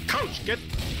 Coach, get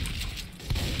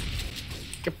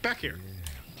back here.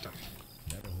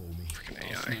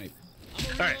 Freaking AI.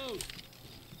 Alright.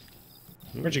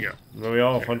 Where'd you go? Well, we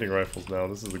all have hunting rifles now.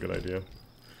 This is a good idea.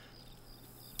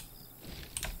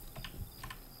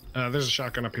 There's a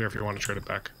shotgun up here if you want to trade it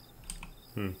back.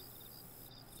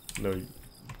 No,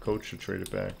 Coach should trade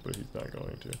it back, but he's not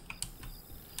going to.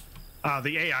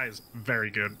 The AI is very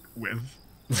good with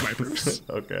snipers.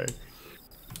 Okay.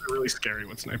 They're really scary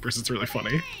with snipers. It's really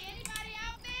funny.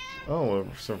 Oh,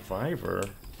 a survivor.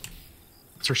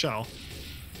 It's Rochelle.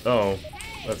 Oh,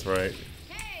 that's right.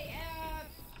 Hey,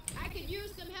 I could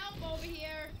use some help over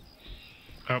here.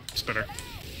 Oh, spitter.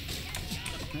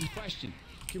 One question.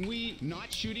 Can we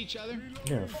not shoot each other?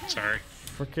 Yeah, Sorry.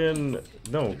 frickin'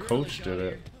 no, Coach did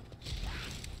it.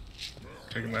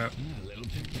 Taking that.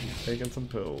 Taking some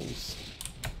pills.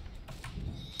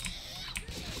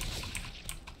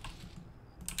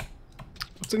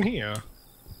 What's in here?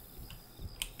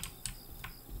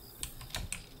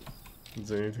 Is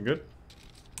there anything good?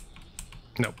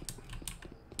 Nope.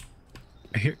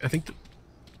 I think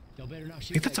Y'all better not think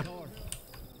shoot that's that a- car.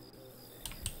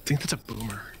 that's a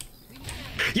boomer.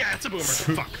 Yeah, it's a boomer.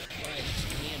 Fuck.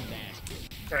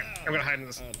 Alright, I'm gonna hide in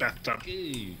this bathtub.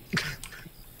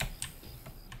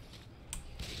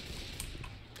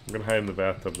 I'm gonna hide in the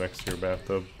bathtub next to your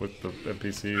bathtub with the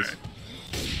NPCs.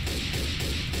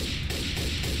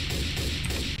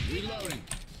 Reloading.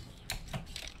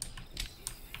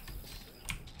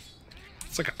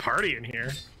 It's like a party in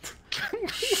here.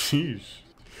 Sheesh.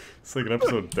 It's like an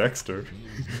episode of Dexter.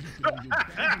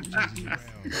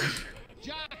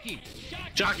 Jockey.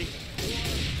 Jockey.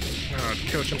 Oh,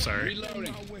 Coach, I'm sorry.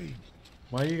 Reloading.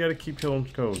 Why you gotta keep killing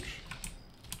Coach?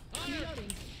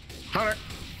 Hunter.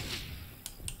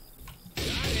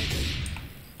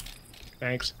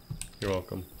 Thanks. You're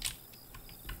welcome.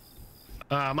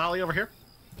 Molly over here.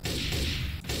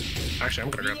 Actually, I'm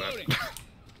gonna grab Reloading. that.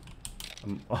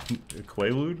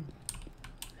 Quaalude?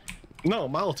 No,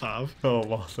 Molotov. Oh,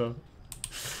 Malta.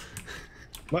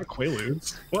 Not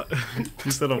Quaaludes. What?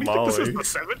 You said a What do you think Molly. this is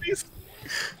the 70s?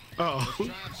 Oh.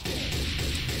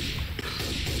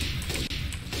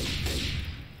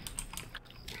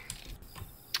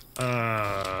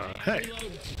 Hey.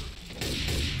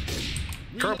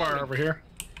 Crowbar over here.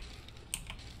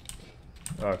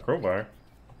 Crowbar?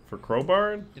 For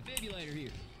crowbar? Defibrillator here.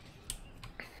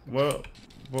 What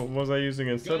was I using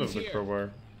instead Guns of the here.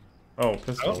 crowbar? Oh, I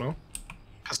pistol. don't know.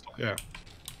 Pistol, yeah.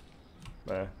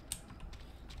 Nah.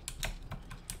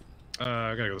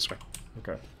 I gotta go this way.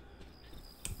 Okay.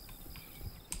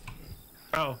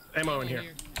 Oh, ammo in here.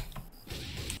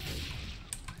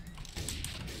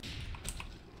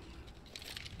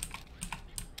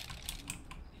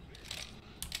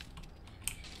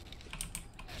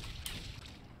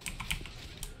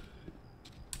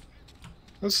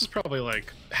 This is probably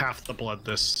like half the blood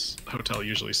this hotel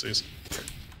usually sees.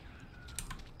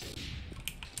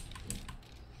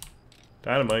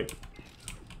 Dynamite.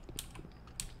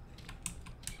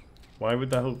 Why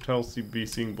would the hotel be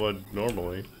seeing blood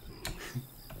normally?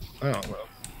 I don't know.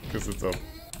 Because it's a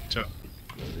So,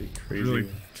 really crazy. Really-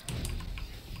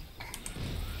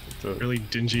 It's a, really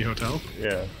dingy hotel.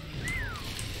 yeah.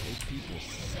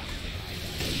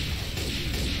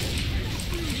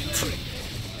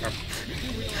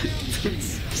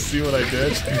 See what I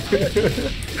did?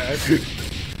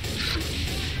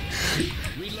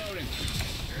 Reloading.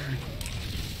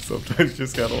 Sometimes you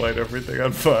just gotta light everything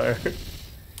on fire.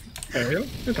 Yeah,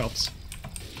 it helps.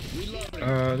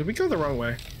 Reloading. Did we go the wrong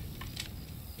way?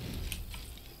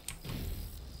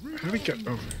 How did we get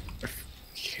over? I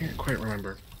can't quite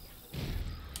remember.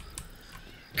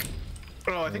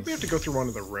 Oh, I think we have to go through one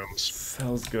of the rooms. That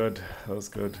was good. That was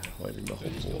good. Lighting the whole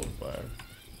pool on fire.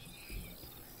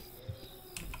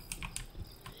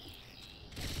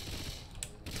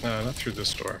 Not through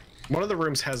this door. One of the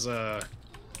rooms has a...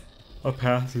 A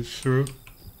passage through.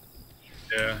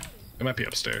 Yeah, it might be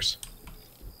upstairs.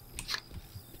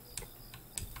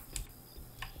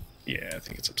 Yeah, I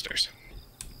think it's upstairs.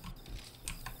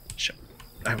 Shit.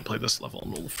 I haven't played this level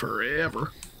in Oh,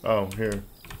 forever. here.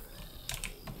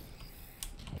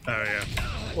 Oh, yeah.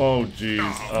 Oh,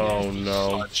 jeez. Oh,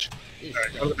 no. Alright,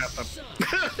 go to the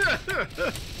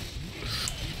bathtub.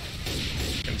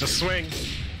 And just swing.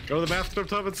 Go to the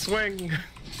bathtub and swing.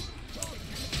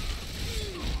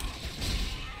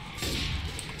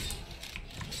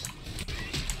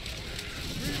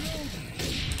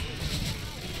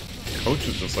 Coach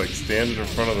is just like standing in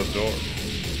front of the door.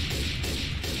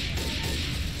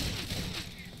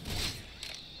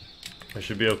 I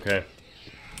should be okay.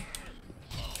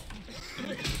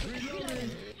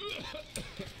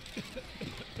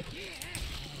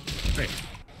 Great.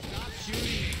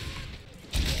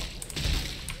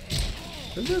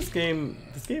 This game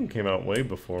came out way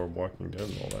before Walking Dead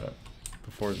and all that.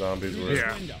 Before zombies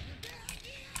were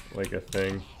like a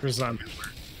thing. For zombies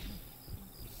were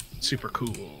super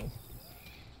cool.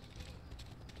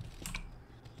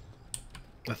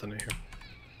 Nothing new here.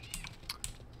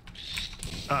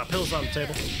 Pills on the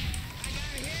table.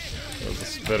 There's a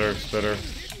spitter.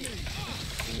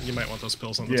 You might want those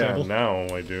pills on the table. Yeah, now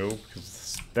I do.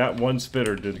 Because that one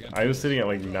spitter did. I was sitting at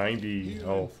like 90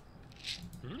 health.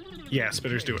 Yeah,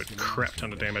 spitters do a crap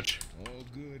ton of damage. All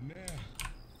good now.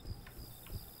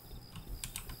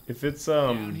 If it's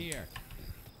Down here.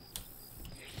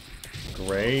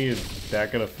 gray, is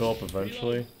that gonna fill up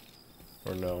eventually?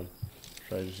 Or no?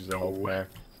 Should I just use a health pack?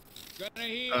 Gonna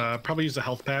heal. Probably use a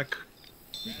health pack.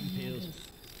 Grabbing pills.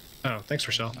 Oh, thanks,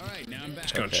 Rochelle. All right, now I'm back.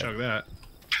 Just go and chug that.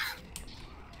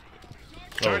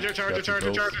 Oh, Charger. got some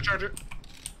pills.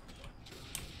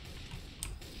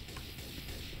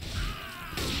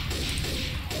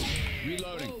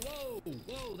 Reloading.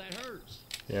 Whoa, that hurts.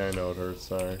 Yeah, I know it hurts.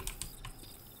 Sorry.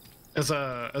 As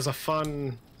a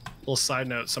fun little side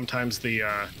note, sometimes the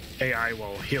AI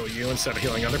will heal you instead of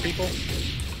healing other people.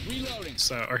 Reloading.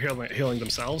 So, or healing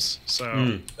themselves.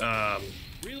 So,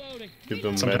 Reloading. Give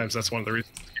them sometimes that's one of the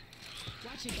reasons.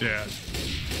 Yeah.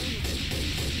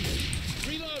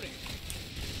 Reloading.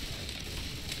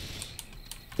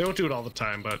 They don't do it all the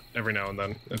time, but every now and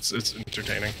then it's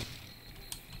entertaining.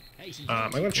 Hey, some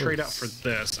I'm gonna trade out for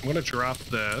this. I'm gonna drop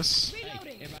this.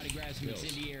 Hey, everybody grab some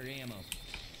incendiary ammo.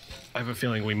 I have a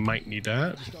feeling we might need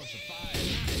that. Start some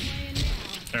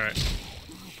fire. All right.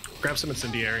 Grab some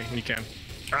incendiary when you can.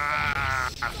 Ah,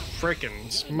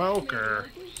 frickin' smoker.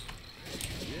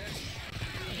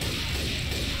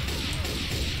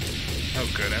 Oh,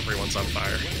 good. Everyone's on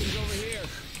fire. Weapons over here.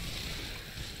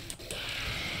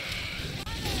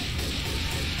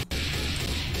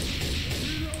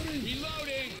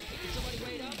 Reloading. Somebody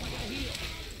wait up, I gotta heal.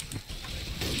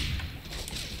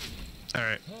 All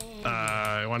right.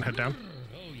 I want to head down.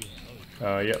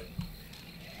 Yep.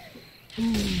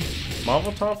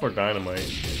 Molotov or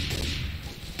dynamite?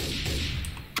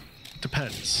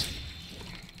 Depends.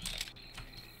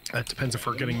 It depends if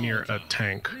we're getting near a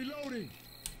tank. Reloading.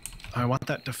 I want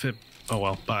that defib. Oh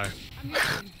well, bye.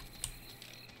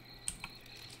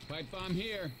 Pipe bomb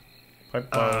here.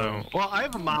 Pipe bomb. Well, I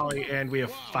have a molly and we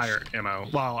have fire ammo.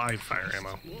 Well, I have fire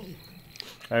ammo.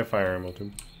 I have fire ammo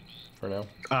too. For now.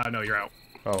 No, you're out.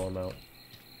 Oh, I'm out.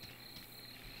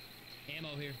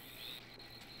 Ammo here.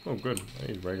 Oh, good. I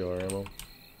need regular ammo.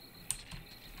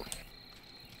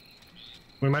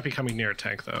 We might be coming near a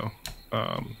tank though.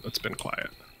 It's been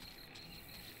quiet.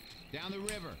 Down the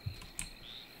river.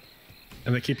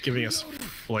 And they keep giving us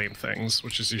flame things,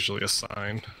 which is usually a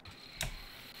sign.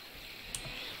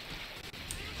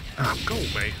 Ah, go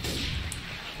away.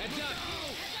 Heads up.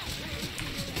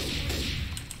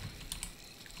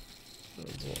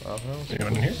 There's a little outhouse.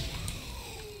 Anyone in here?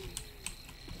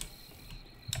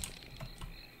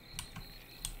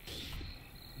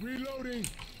 Reloading.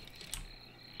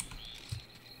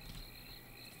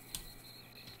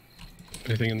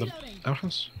 Anything in the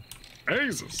outhouse?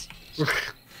 Jesus!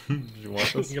 Did you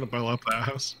want this? I'm gonna blow up that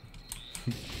house.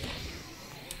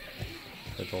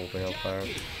 Set the whole thing on fire.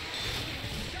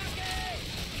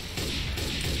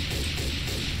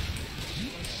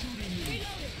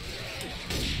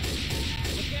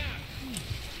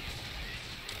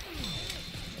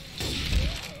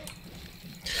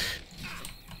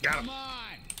 Got Come him! on.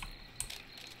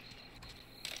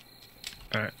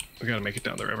 Alright, we gotta make it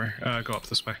down the river. Go up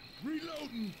this way.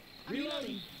 Reloading.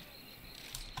 Reloading.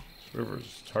 This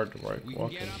river's hard to We can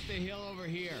walk get in. up the hill over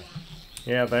here.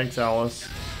 Yeah, thanks, Alice.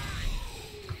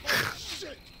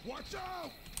 Shit. Watch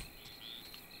out.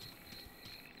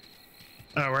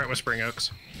 We're at Whispering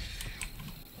Oaks.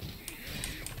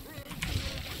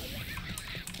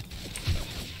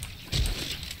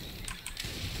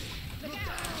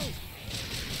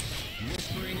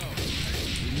 Whispering Oaks.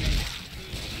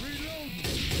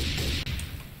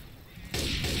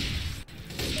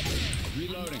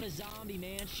 Reloading. Not a zombie,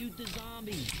 man. Shoot the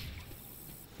zombie.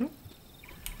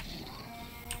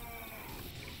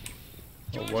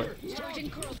 Oh, what? Sergeant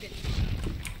Crogan.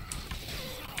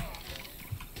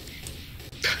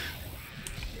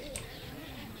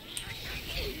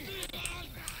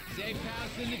 Safe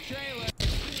house in the trailer.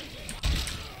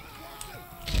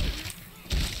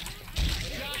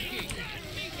 Jockey.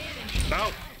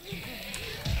 No!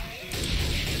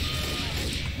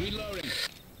 Reloading.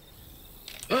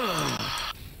 I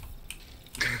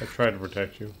tried to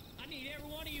protect you. I need every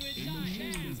one of you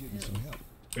inside now.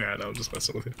 Yeah, no, I'm just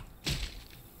messing with you.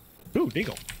 Ooh,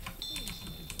 Deagle.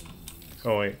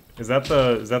 Oh wait, is that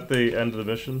the end of the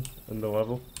mission in the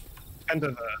level? End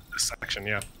of the section,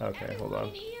 yeah. Okay, hold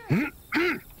on.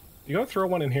 You go throw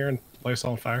one in here and light us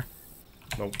all on fire?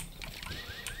 Nope.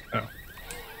 Oh.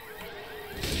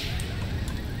 This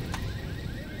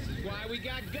is why we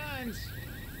got guns.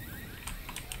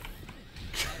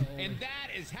 And that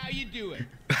is how you do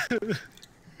it.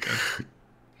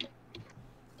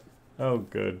 Oh,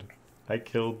 good. I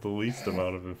killed the least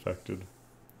amount of infected.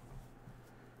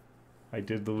 I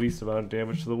did the least amount of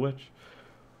damage to the witch.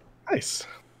 Nice.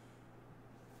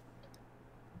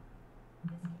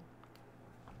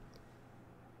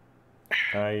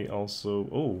 I also...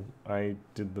 Oh, I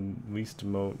did the least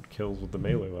amount kills with the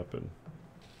melee weapon.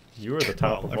 You were the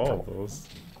top of all of those.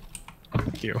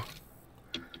 Thank you.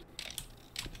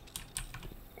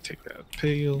 Take that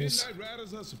pills. Midnight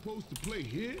Riders are supposed to play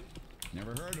here?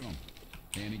 Never heard of them.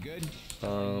 Any good?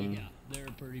 Yeah, they're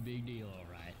a pretty big deal, all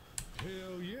right.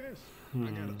 Hell yes. I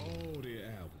got all their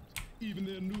albums. Even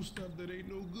their new stuff that ain't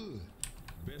no good.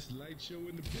 Best light show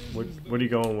in the business. What are you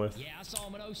going with? Yeah, I saw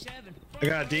him in 07. I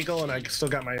got a deagle and I still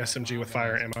got my SMG with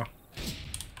fire ammo.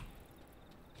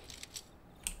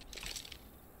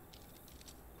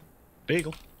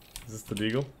 Deagle. Is this the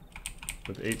Deagle?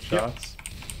 With 8 shots?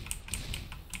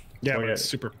 Yeah, Oh, but yeah. it's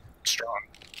super strong.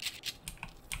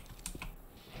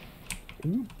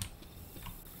 Ooh.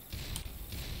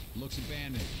 Looks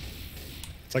abandoned.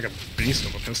 It's like a beast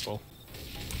of a pistol.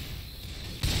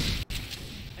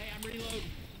 Hey, I'm reloading.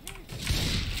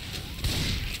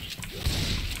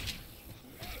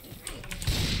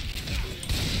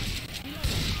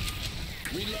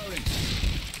 Reloading.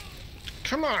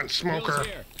 Come on, smoker. Bill's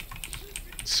here.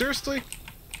 Seriously?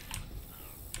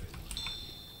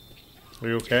 Are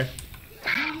you okay?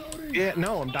 Yeah,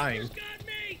 no, I'm dying.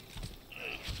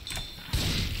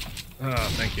 Oh,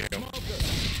 thank you.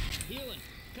 Healing.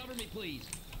 Cover me, please.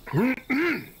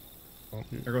 Well,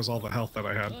 there goes all the health that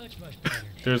I had. Much better.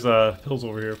 There's pills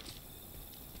over here.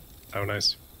 Oh,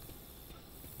 nice.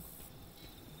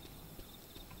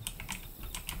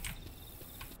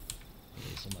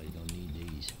 Yeah, somebody's gonna need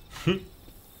these.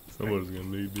 Someone's gonna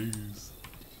need these.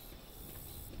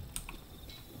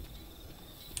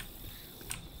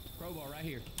 Crowbar right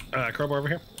here. Crowbar over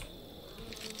here.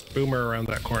 Boomer around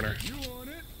that corner. You on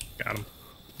it? Got him.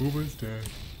 Boomer's dead.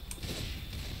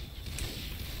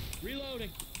 Reloading.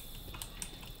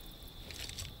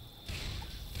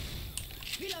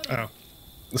 Oh,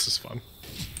 this is fun.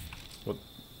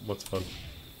 What's fun?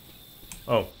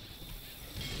 Oh.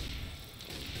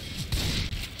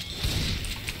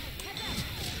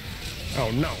 Oh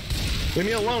no. Leave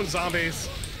me alone, zombies.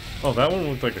 Oh, that one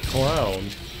looked like a clown.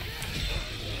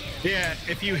 Yeah,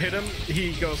 if you hit him,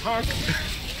 he goes honk.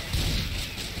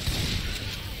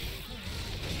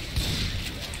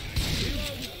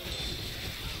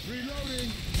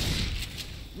 Reloading.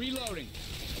 Reloading.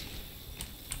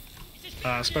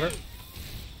 Spitter.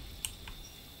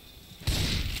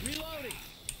 Reloading.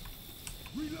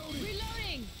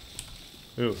 Reloading.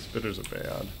 Ew, spitters are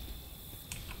bad.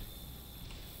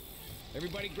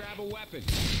 Everybody grab a weapon.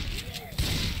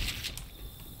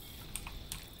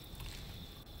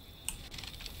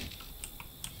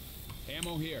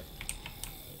 Ammo here.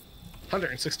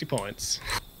 160 points.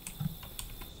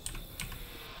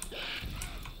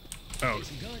 Oh,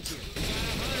 Some guns here.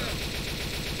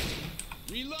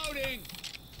 Reloading.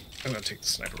 I'm gonna take the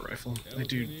sniper rifle. I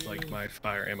do like my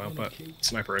fire ammo, but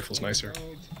sniper rifle's nicer.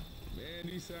 Man,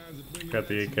 these signs are bringing Got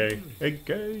the back AK. some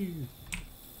AK!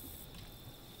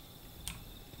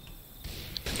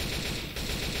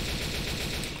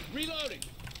 Reloading.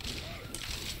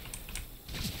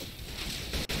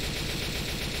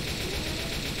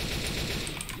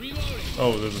 Reloading.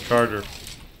 Oh, there's a charger.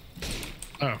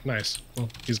 Oh, nice. Well,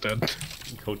 he's dead.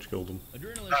 Coach killed him.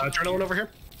 Adrenaline. Adrenaline over here.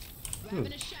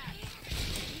 Grabbing a shot.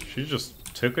 She just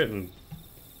took it and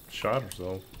shot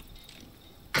herself.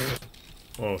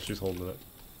 Oh, she's holding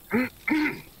it.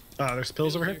 There's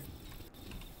pills over here.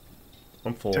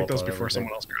 I'm full Take up those on before everything.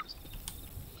 someone else grabs.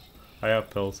 I have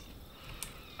pills.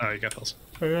 Oh, you got pills.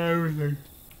 I got everything.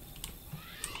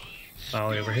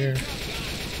 Ollie over here.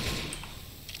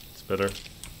 Spitter.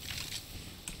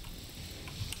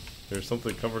 There's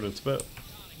something covered in spit.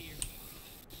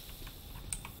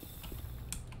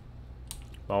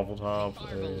 Novel top.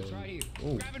 Fire bullets right And... here.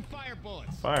 Ooh, Grabbing fire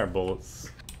bullets. fire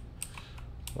bullets.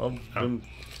 Well, then...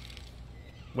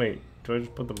 Wait, do I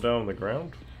just put them down on the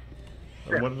ground?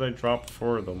 Or Yeah. what did I drop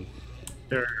for them?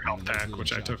 Their health pack,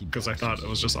 which I took because I thought it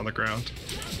was just on the ground.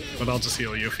 But I'll just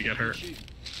heal you if you get hurt. Should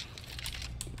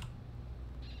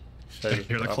I just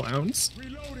Hear the drop- clowns?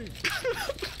 Reloading.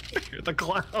 Hear the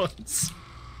clowns.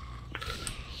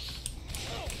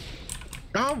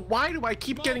 Oh, why do I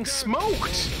keep getting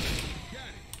smoked?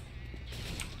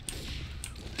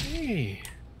 Hey.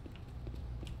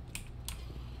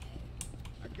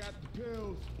 I got the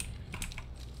pills.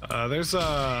 There's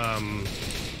an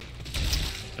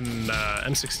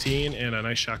M16 and a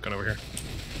nice shotgun over here.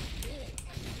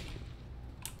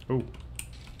 Oh.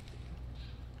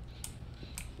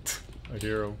 A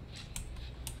hero.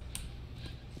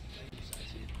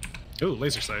 Ooh,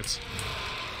 laser sights.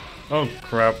 Oh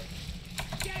crap.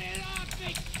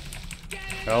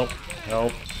 Help,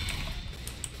 help.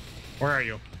 Where are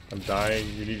you? I'm dying.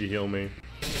 You need to heal me.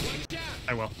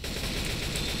 I will.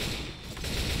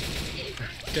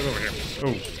 Get over here.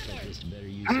 Oh.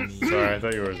 Sorry, I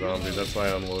thought you were a zombie. That's why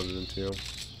I unloaded into you.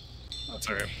 That's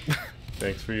alright.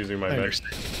 Thanks for using my I med.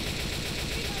 understand.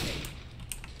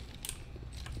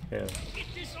 Yeah.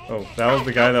 Oh, that was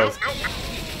the guy that was...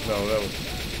 No, that was...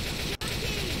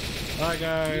 Hi,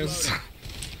 guys.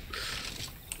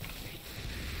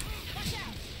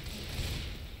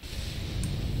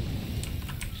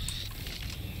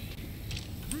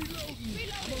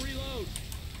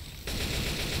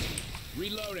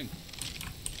 Reloading.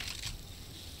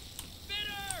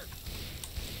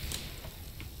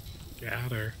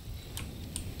 Got her.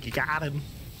 You got him.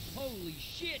 Holy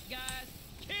shit, guys!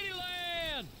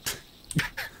 Kittyland!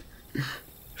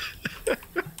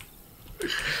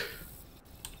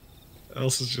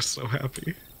 Elsa's just so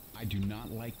happy. I do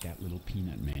not like that little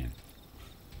peanut man.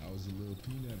 I was a little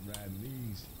peanut riding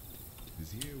these.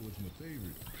 This here was my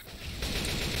favorite.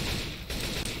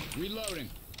 Reloading.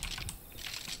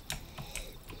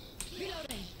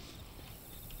 Reloading.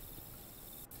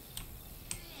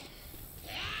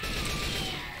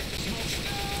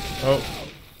 Oh.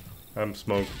 I'm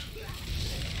smoked.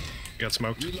 Got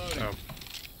smoked. Reloading. Oh,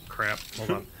 crap.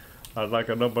 Hold on. I'd like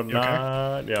a number You okay?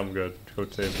 9. Yeah, I'm good. Go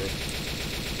save me.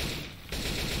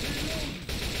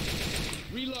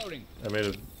 Reloading. I made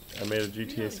a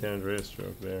GTA San Andreas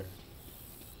joke there.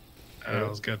 That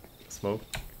was good. Smoke.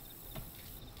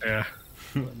 Yeah.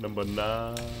 Number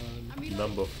 9.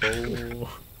 Number 4.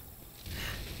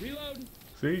 Reloading.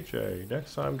 CJ,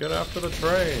 next time get after the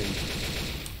train.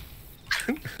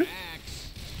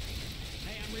 Axe.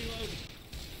 Hey, I'm reloading.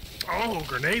 Oh,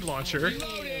 grenade launcher.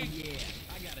 Reloading. Yeah,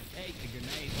 I gotta take the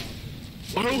grenade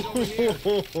launcher.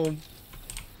 Oh.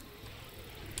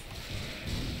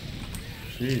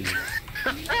 Jeez.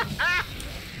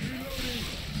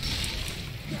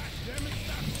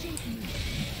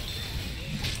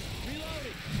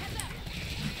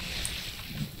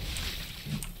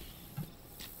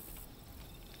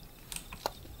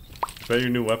 Is that your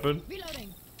new weapon?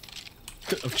 Reloading.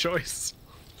 Of choice.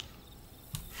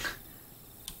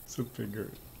 It's a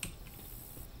finger.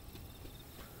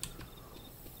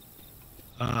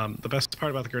 The best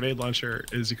part about the grenade launcher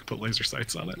is you can put laser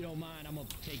sights on If it. you don't mind, I'm gonna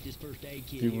take this first aid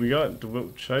kit. Dude, here. we got.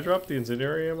 Should I drop the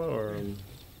incendiary ammo or?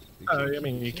 I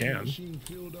mean, you can. Machine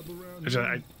filled up around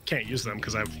I can't use them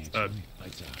because I have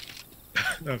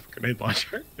a grenade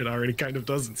launcher. It already kind of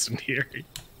does incendiary.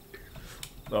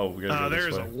 Oh, we gotta go this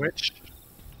There's way. a witch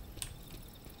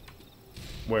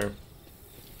Where?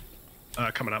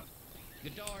 coming up.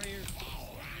 Guitar here.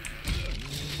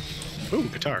 Ooh,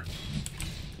 guitar.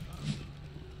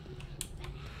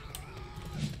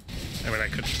 I mean, I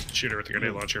could shoot her with the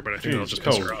grenade launcher, but I think Jeez, it'll just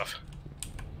piss her cold. off.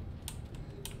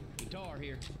 Guitar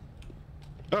here.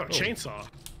 Oh, chainsaw.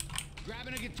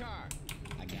 Grabbing a guitar.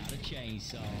 I got a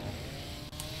chainsaw.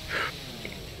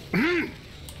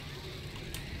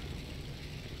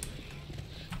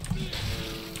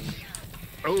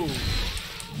 Oh.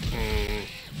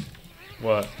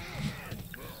 What?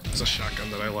 It's a shotgun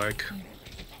that I like.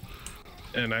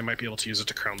 And I might be able to use it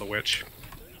to crown the witch.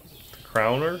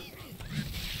 Crowner?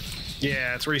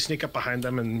 Yeah, it's where you sneak up behind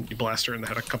them and you blast her in the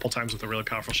head a couple times with a really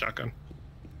powerful shotgun.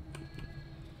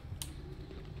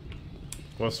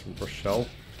 What's Rochelle?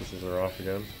 This is her off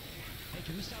again. Hey,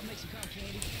 can we stop making cotton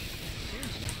candy?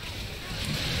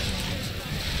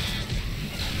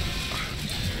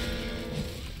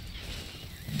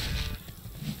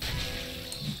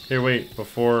 Here, wait,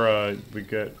 before we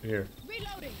get here.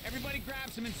 Reloading. Everybody grab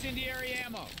some incendiary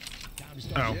ammo. Time to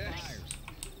start Oh. the fires.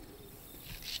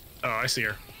 Oh, I see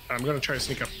her. I'm gonna try to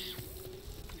sneak up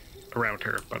around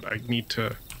her, but I need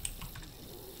to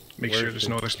make Where sure is there's she?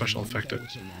 no other special infected.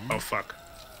 Oh, fuck.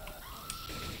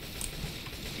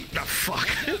 Ah, fuck.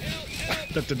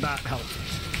 That did not help.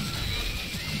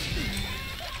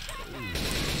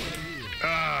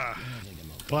 Ah.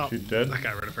 Well, She dead? I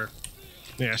got rid of her.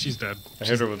 Yeah, she's dead. I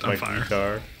hit her with on my fire.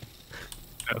 guitar.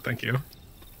 Oh, thank you.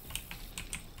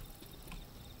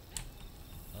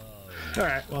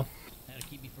 Alright, well. That'll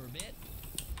keep me for a bit.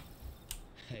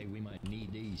 Hey, someday we might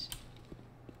need these.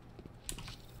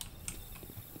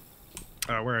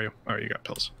 Where are you? Oh, you got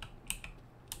pills.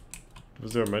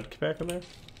 Was there a med pack in there?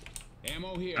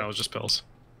 Ammo here. That was just pills.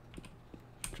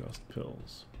 Just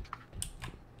pills.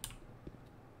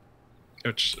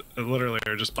 Which literally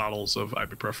are just bottles of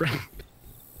ibuprofen.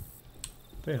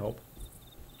 They help.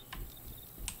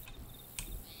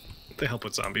 They help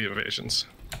with zombie invasions.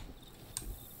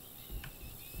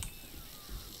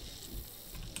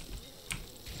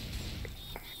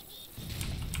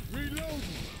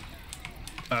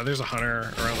 There's a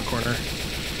hunter around the corner.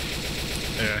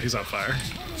 Yeah, he's on fire.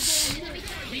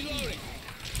 Reloading.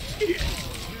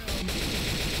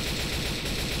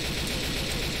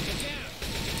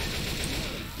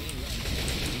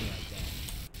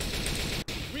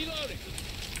 Reloading.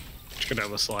 Just go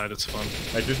down the slide, it's fun.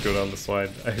 I did go down the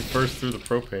slide. I burst through the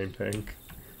propane tank.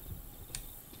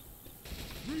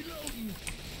 Reloading.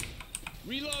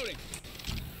 Reloading.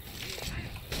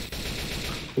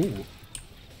 Ooh.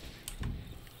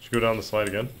 Should go down the slide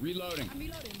again. Reloading. I'm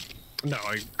reloading. No,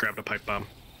 I grabbed a pipe bomb.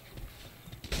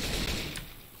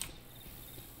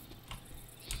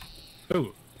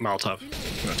 Ooh, Molotov.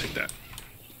 I'm gonna take that.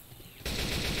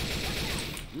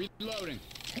 Reloading.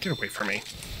 Get away from me.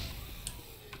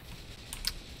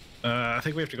 I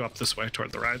think we have to go up this way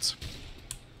toward the rides.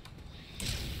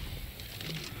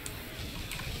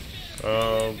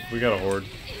 We got a horde.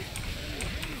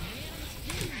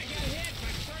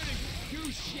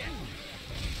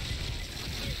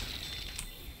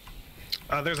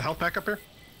 There's a health pack up here.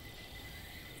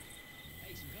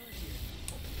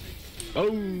 Oh.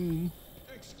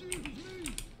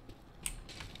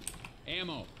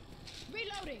 Ammo.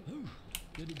 Reloading.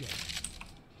 Good to go.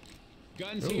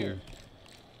 Guns Ooh. here.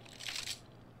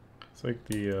 It's like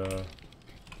the,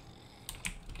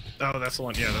 Oh, that's the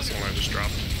one. Yeah, that's the one I just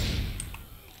dropped.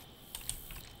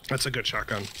 That's a good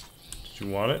shotgun. did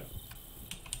you want it?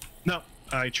 No,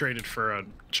 I traded for a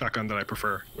shotgun that I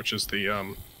prefer, which is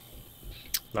the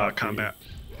Not combat.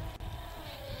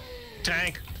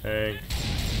 Tank. Tank.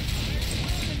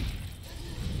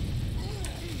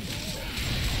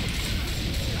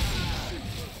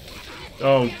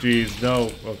 Oh, geez,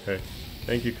 no. Okay.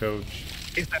 Thank you, coach.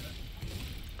 Is that?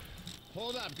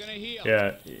 Hold up. Gonna heal.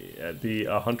 Yeah, the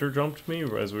hunter jumped me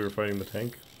as we were fighting the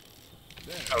tank.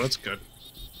 Oh, that's good.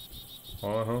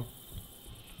 Uh-huh.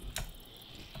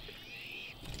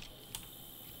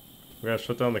 We gotta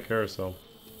shut down the carousel.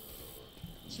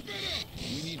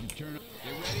 We need to turn up.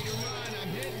 Get ready to run. I'm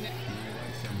hitting it.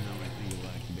 Somehow I think it'll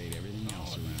activate everything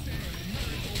else around here.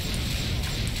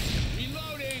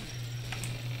 Reloading.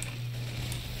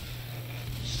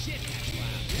 Shit.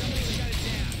 Somebody shut it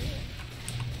down.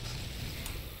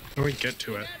 How do we get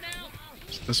to it?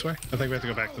 Is it this way? I think we have to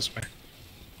go back this way.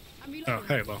 I'm reloading. Oh,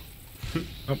 hey, well.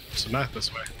 Oh, so not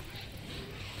this way.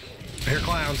 I hear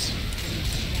clowns.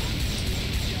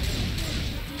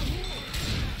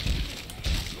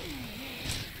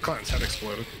 Clown's head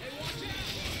exploded.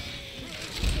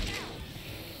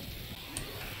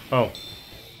 Oh.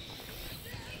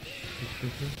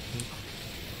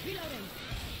 Reloading.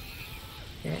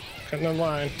 Oh, cutting in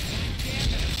line.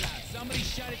 Somebody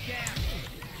shut it down.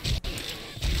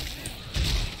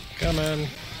 Coming.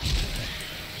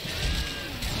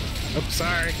 Oops,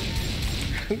 sorry.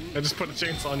 I just put a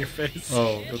chainsaw on your face.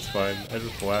 Oh, that's fine. I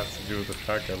just blasted you with a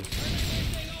shotgun.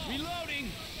 Reloading.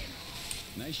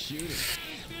 Nice shooting.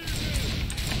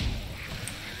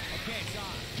 Okay, it's on.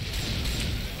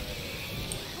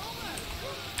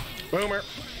 Boomer.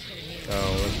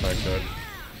 Oh, that's not good.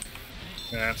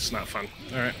 That's not fun.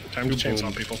 Alright, time to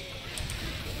chainsaw people.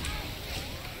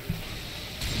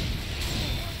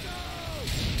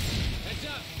 Heads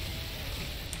up.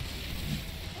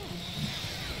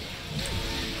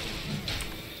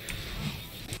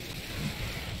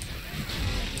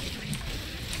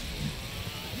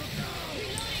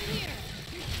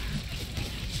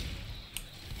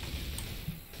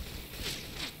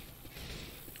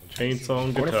 Chainsaw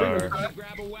and What if we guitar. were-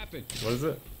 Grab a weapon. What is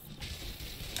it?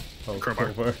 Oh, Crowbar.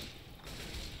 crowbar.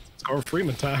 It's Gore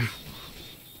Freeman time.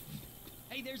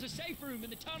 Hey, there's a safe room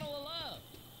in the Tunnel of Love.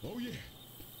 Oh yeah.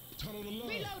 Tunnel to love.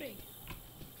 Reloading.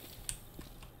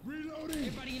 Reloading.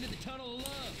 Everybody into the Tunnel of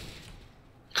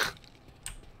Love.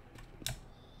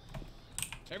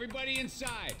 Everybody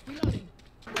inside. Reloading.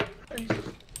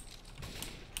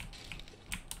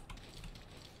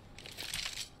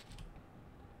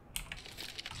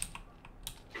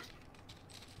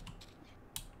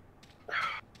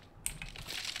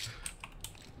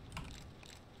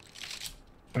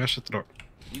 I shut the door.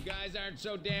 You guys aren't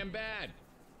so damn bad.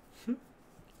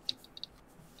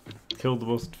 Killed the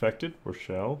most infected,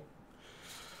 Rochelle.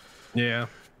 Yeah.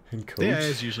 And coach. Yeah,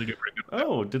 it's usually good. Pretty good.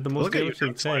 Oh, did the most Look at damage to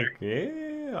you, the tank.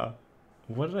 Yeah.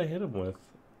 What did I hit him with?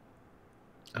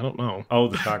 I don't know. Oh,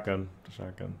 the shotgun. The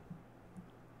shotgun.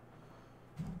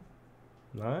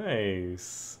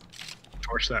 Nice.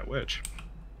 Torch that witch.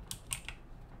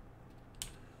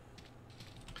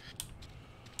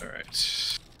 All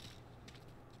right.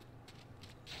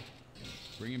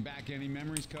 Bringing back any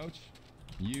memories, Coach?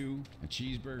 You, a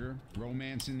cheeseburger,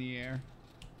 romance in the air.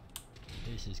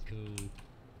 This is cool.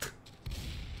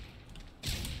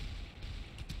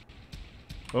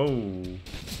 Oh.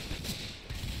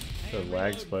 The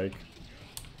lag spike.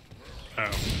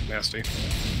 Oh, nasty.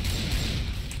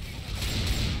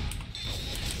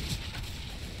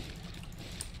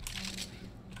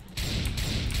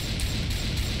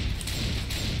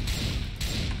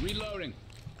 Reloading.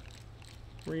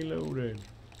 Reloading.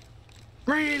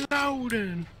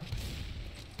 Reloading.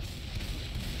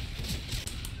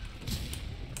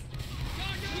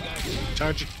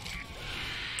 Charge.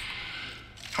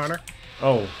 Hunter.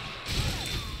 Oh.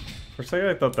 For a second,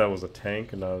 I thought that was a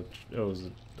tank, and not it was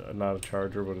not a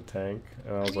charger, but a tank.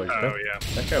 And I was like, Oh, yeah.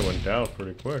 that guy went down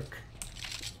pretty quick.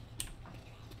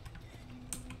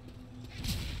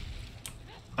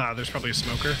 There's probably a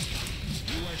smoker. You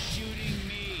are shooting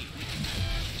me.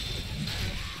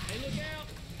 Hey, look out.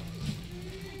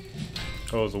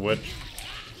 Oh, it was a witch.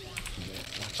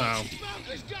 Oh,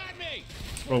 Smoker's got me.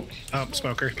 Oh, oh,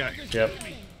 smoker. Got you. yep.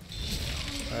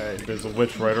 Alright, there's a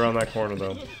witch right around that corner,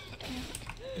 though.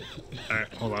 All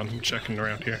right, hold on. I'm checking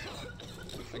around here.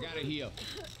 I gotta heal.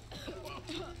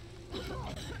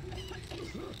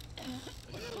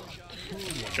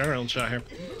 General shot here.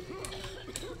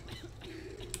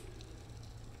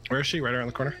 Where is she? Right around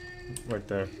the corner. Right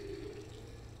there.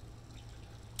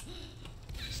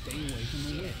 Stay away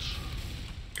from the witch.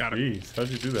 Got it. Jeez, how'd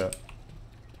you do that?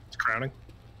 It's crowning.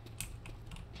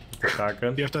 The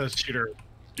shotgun? You have to shoot her.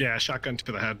 Yeah, shotgun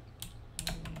to the head.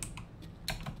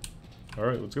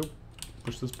 Alright, let's go.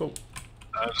 Push this boat.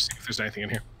 Just see if there's anything in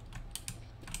here.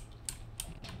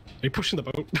 Are you pushing the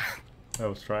boat? I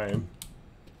was trying.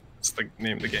 It's the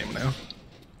name of the game now.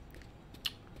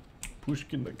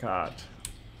 Pushkin the cart.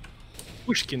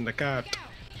 Pushkin the cat.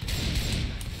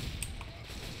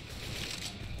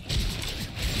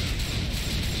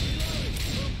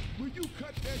 Will you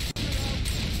cut that shit out?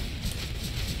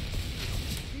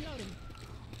 Reloading.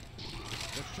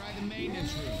 Let's try the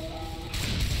maintenance room.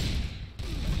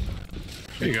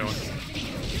 Where you going?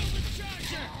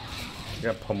 I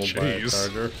got pummeled by a Jeez.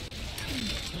 charger.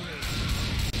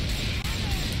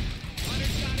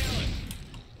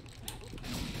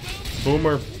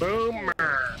 Boomer. Boomer.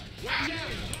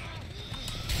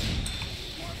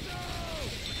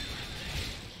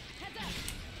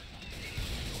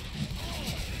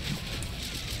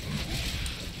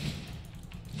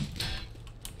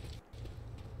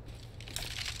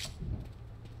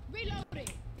 Reloading.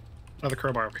 Another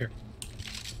crowbar up here.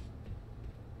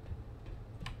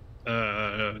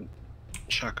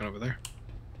 Shotgun over there.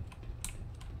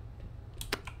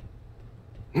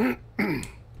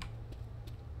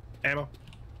 Ammo.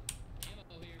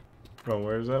 Oh,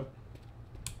 where is that?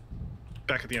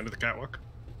 Back at the end of the catwalk.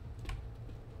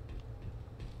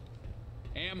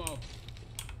 Ammo.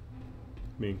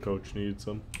 Me and Coach needed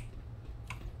some.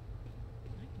 I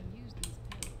can use these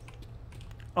pills.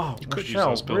 Oh, You could use Rochelle,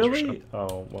 those pills, really? Rochelle.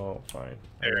 Oh, well, fine.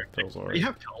 There. Pills already. You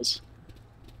have pills.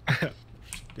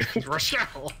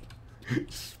 Rochelle.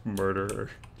 Just murder her.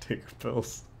 Take her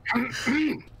pills.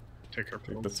 Take her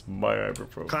pills. That's my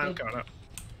ibuprofen. Clown coming up.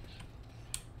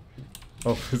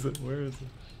 Oh, is it? Where is it?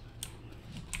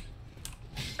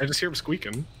 I just hear him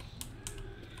squeaking.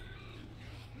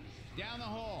 Down the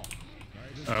hall.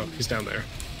 Oh, he's down there.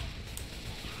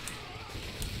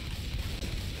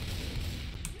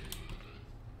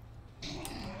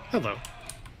 Hello.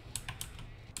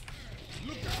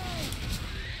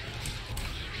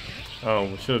 Oh,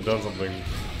 we should have done something.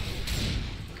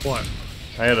 What?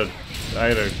 I had a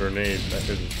grenade. I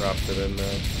could have dropped it in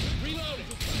there.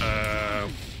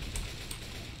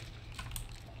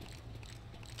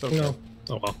 It's okay. No.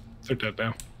 Oh well. They're dead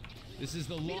now. This is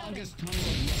the longest tunnel of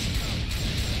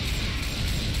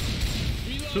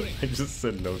Reloading. I just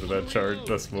said no to that charge.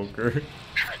 The smoker.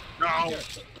 No.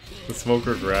 The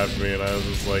smoker grabbed me, and I was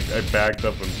just like, I backed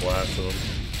up and blasted him.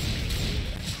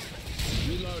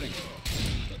 Reloading.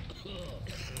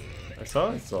 I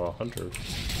saw a hunter.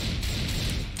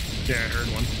 Yeah, I heard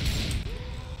one.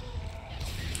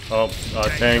 Oh,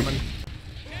 tank. Coming.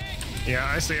 Yeah,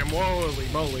 I see him. Holy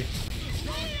moly.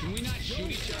 Can we not shoot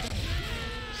each other?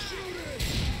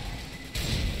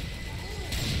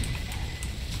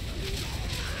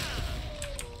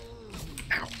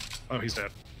 Ow. Oh, he's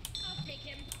dead.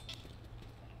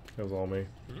 That was all me.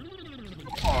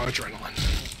 Oh,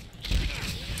 adrenaline.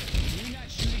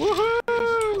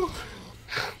 Woohoo!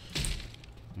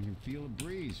 You can feel a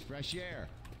breeze, fresh air.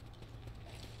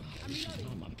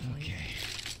 Okay.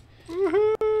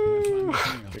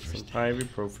 Woohoo! Take some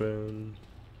ibuprofen.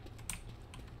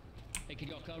 Hey, can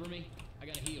y'all cover me? I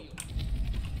gotta heal.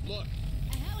 Look,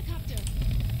 a helicopter.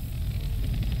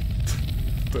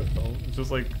 The hell? It's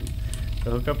just like the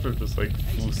helicopter just like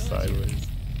flew sideways.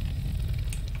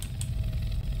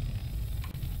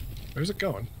 Where's it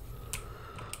going?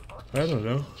 I don't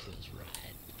know.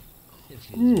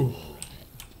 Ooh.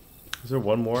 Is there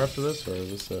one more after this, or is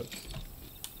this it?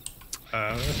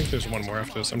 I think there's one more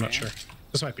after this. I'm not sure.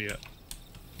 This might be it.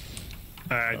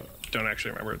 I don't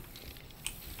actually remember it.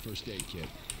 First aid kit.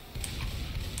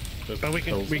 Just But we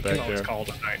can back always there. call it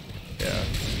a night. Yeah.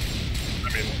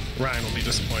 I mean, Ryan will be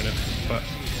disappointed, but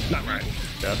not Ryan.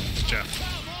 Jeff.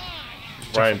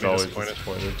 Jeff. Ryan's will be always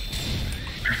disappointed.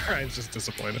 disappointed. Ryan's just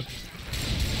disappointed.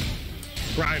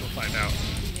 Ryan will find out,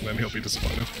 and then he'll be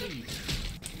disappointed.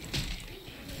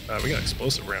 We got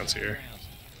explosive rounds here.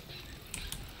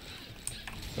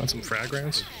 Want some frag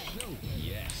rounds?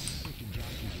 Yes.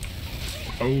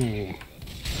 Boom.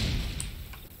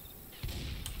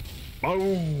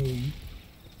 Boom.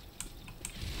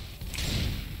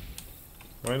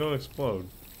 Why don't explode?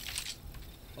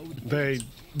 They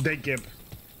gib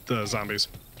the zombies.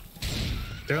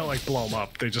 They don't like blow them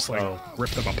up. They just like rip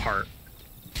them apart.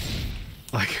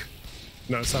 Like,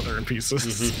 notice how they're in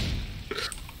pieces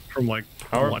from like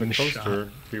Power up one the shot.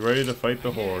 toaster. Be ready to fight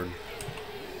the horde.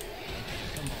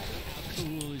 Come on.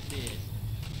 How cool is this?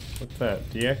 What's that?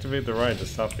 Deactivate the ride to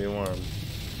stop the alarm.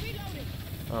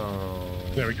 Oh.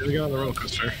 Yeah, we gotta get on the roller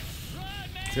coaster.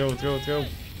 Let's go, let's go, let's go.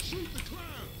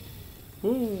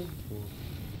 Woo.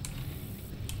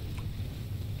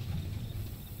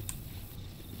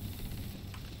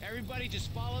 Everybody just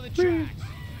follow the tracks.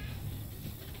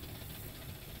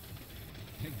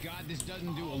 Thank God this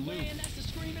doesn't do a loop. Man, that's the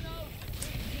screaming oak.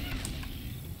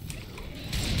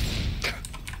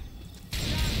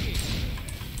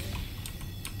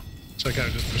 So I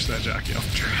gotta just push that jockey off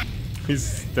the track.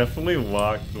 He's definitely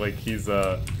locked, like he's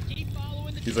Keep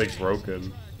following the like tracks.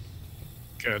 broken.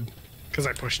 Good. Because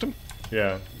I pushed him?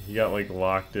 Yeah, he got like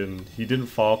locked in. He didn't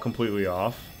fall completely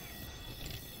off.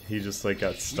 He just like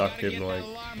got stuck in like.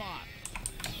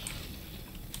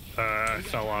 I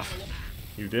fell off.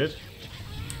 You did?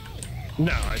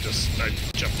 No, I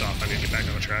jumped off. I need to get back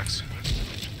on the tracks.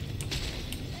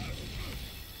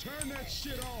 Turn that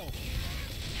shit off.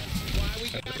 Why we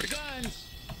got guns?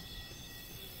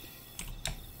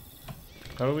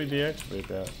 How do we deactivate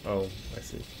that? Oh, I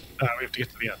see. We have to get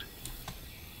to the end.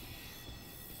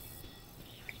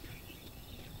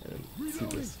 And see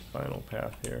this final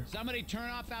path here. Somebody turn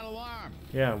off that alarm.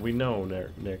 Yeah, we know,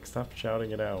 Nick. Stop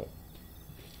shouting it out.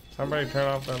 Somebody turn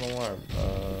off that alarm.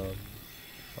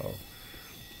 Oh.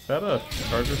 Is that a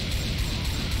charger?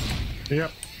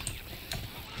 Yep.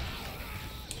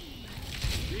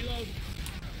 Reload.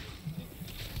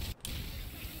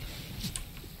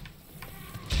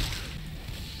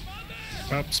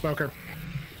 Oh, smoker.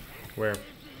 Where?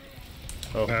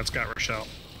 Oh. That's got Rochelle.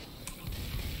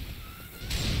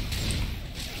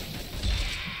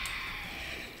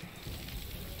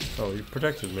 Oh, you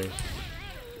protected me.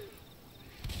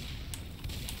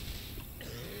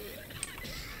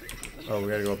 Oh, we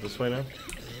gotta go up this way now?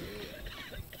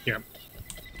 Yep.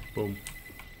 Boom.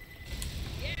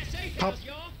 Yeah, safe Pop. house,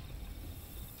 y'all.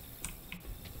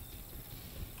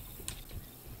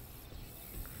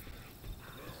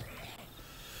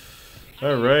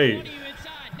 Alright. What are you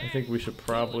inside I think we should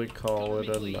probably call it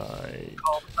a night.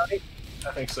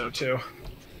 I think so too.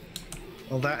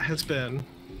 Well, that has been.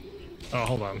 Oh,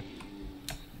 hold on.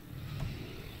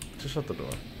 Just shut the door.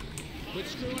 Quit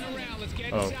screwing around. Let's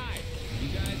get Oh. inside. You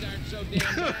guys aren't so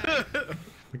damn bad.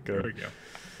 There we Go. go.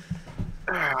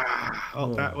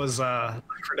 Oh, that was Left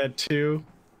 4 Dead 2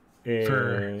 for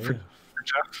And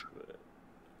Jeff.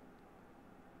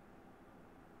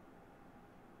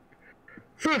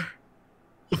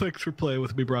 Well, thanks for playing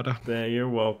with me, brother. yeah, you're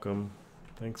welcome.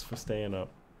 Thanks for staying up.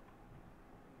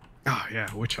 Oh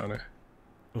yeah, Witch Hunter.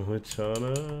 Which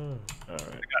one?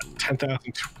 Alright.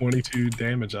 10,022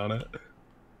 damage on it.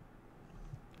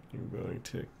 I'm going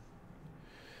to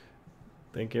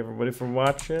thank everybody for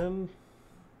watching.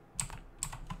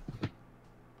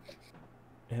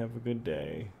 Have a good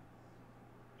day.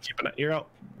 Keep an ear out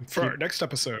for our next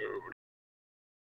episode.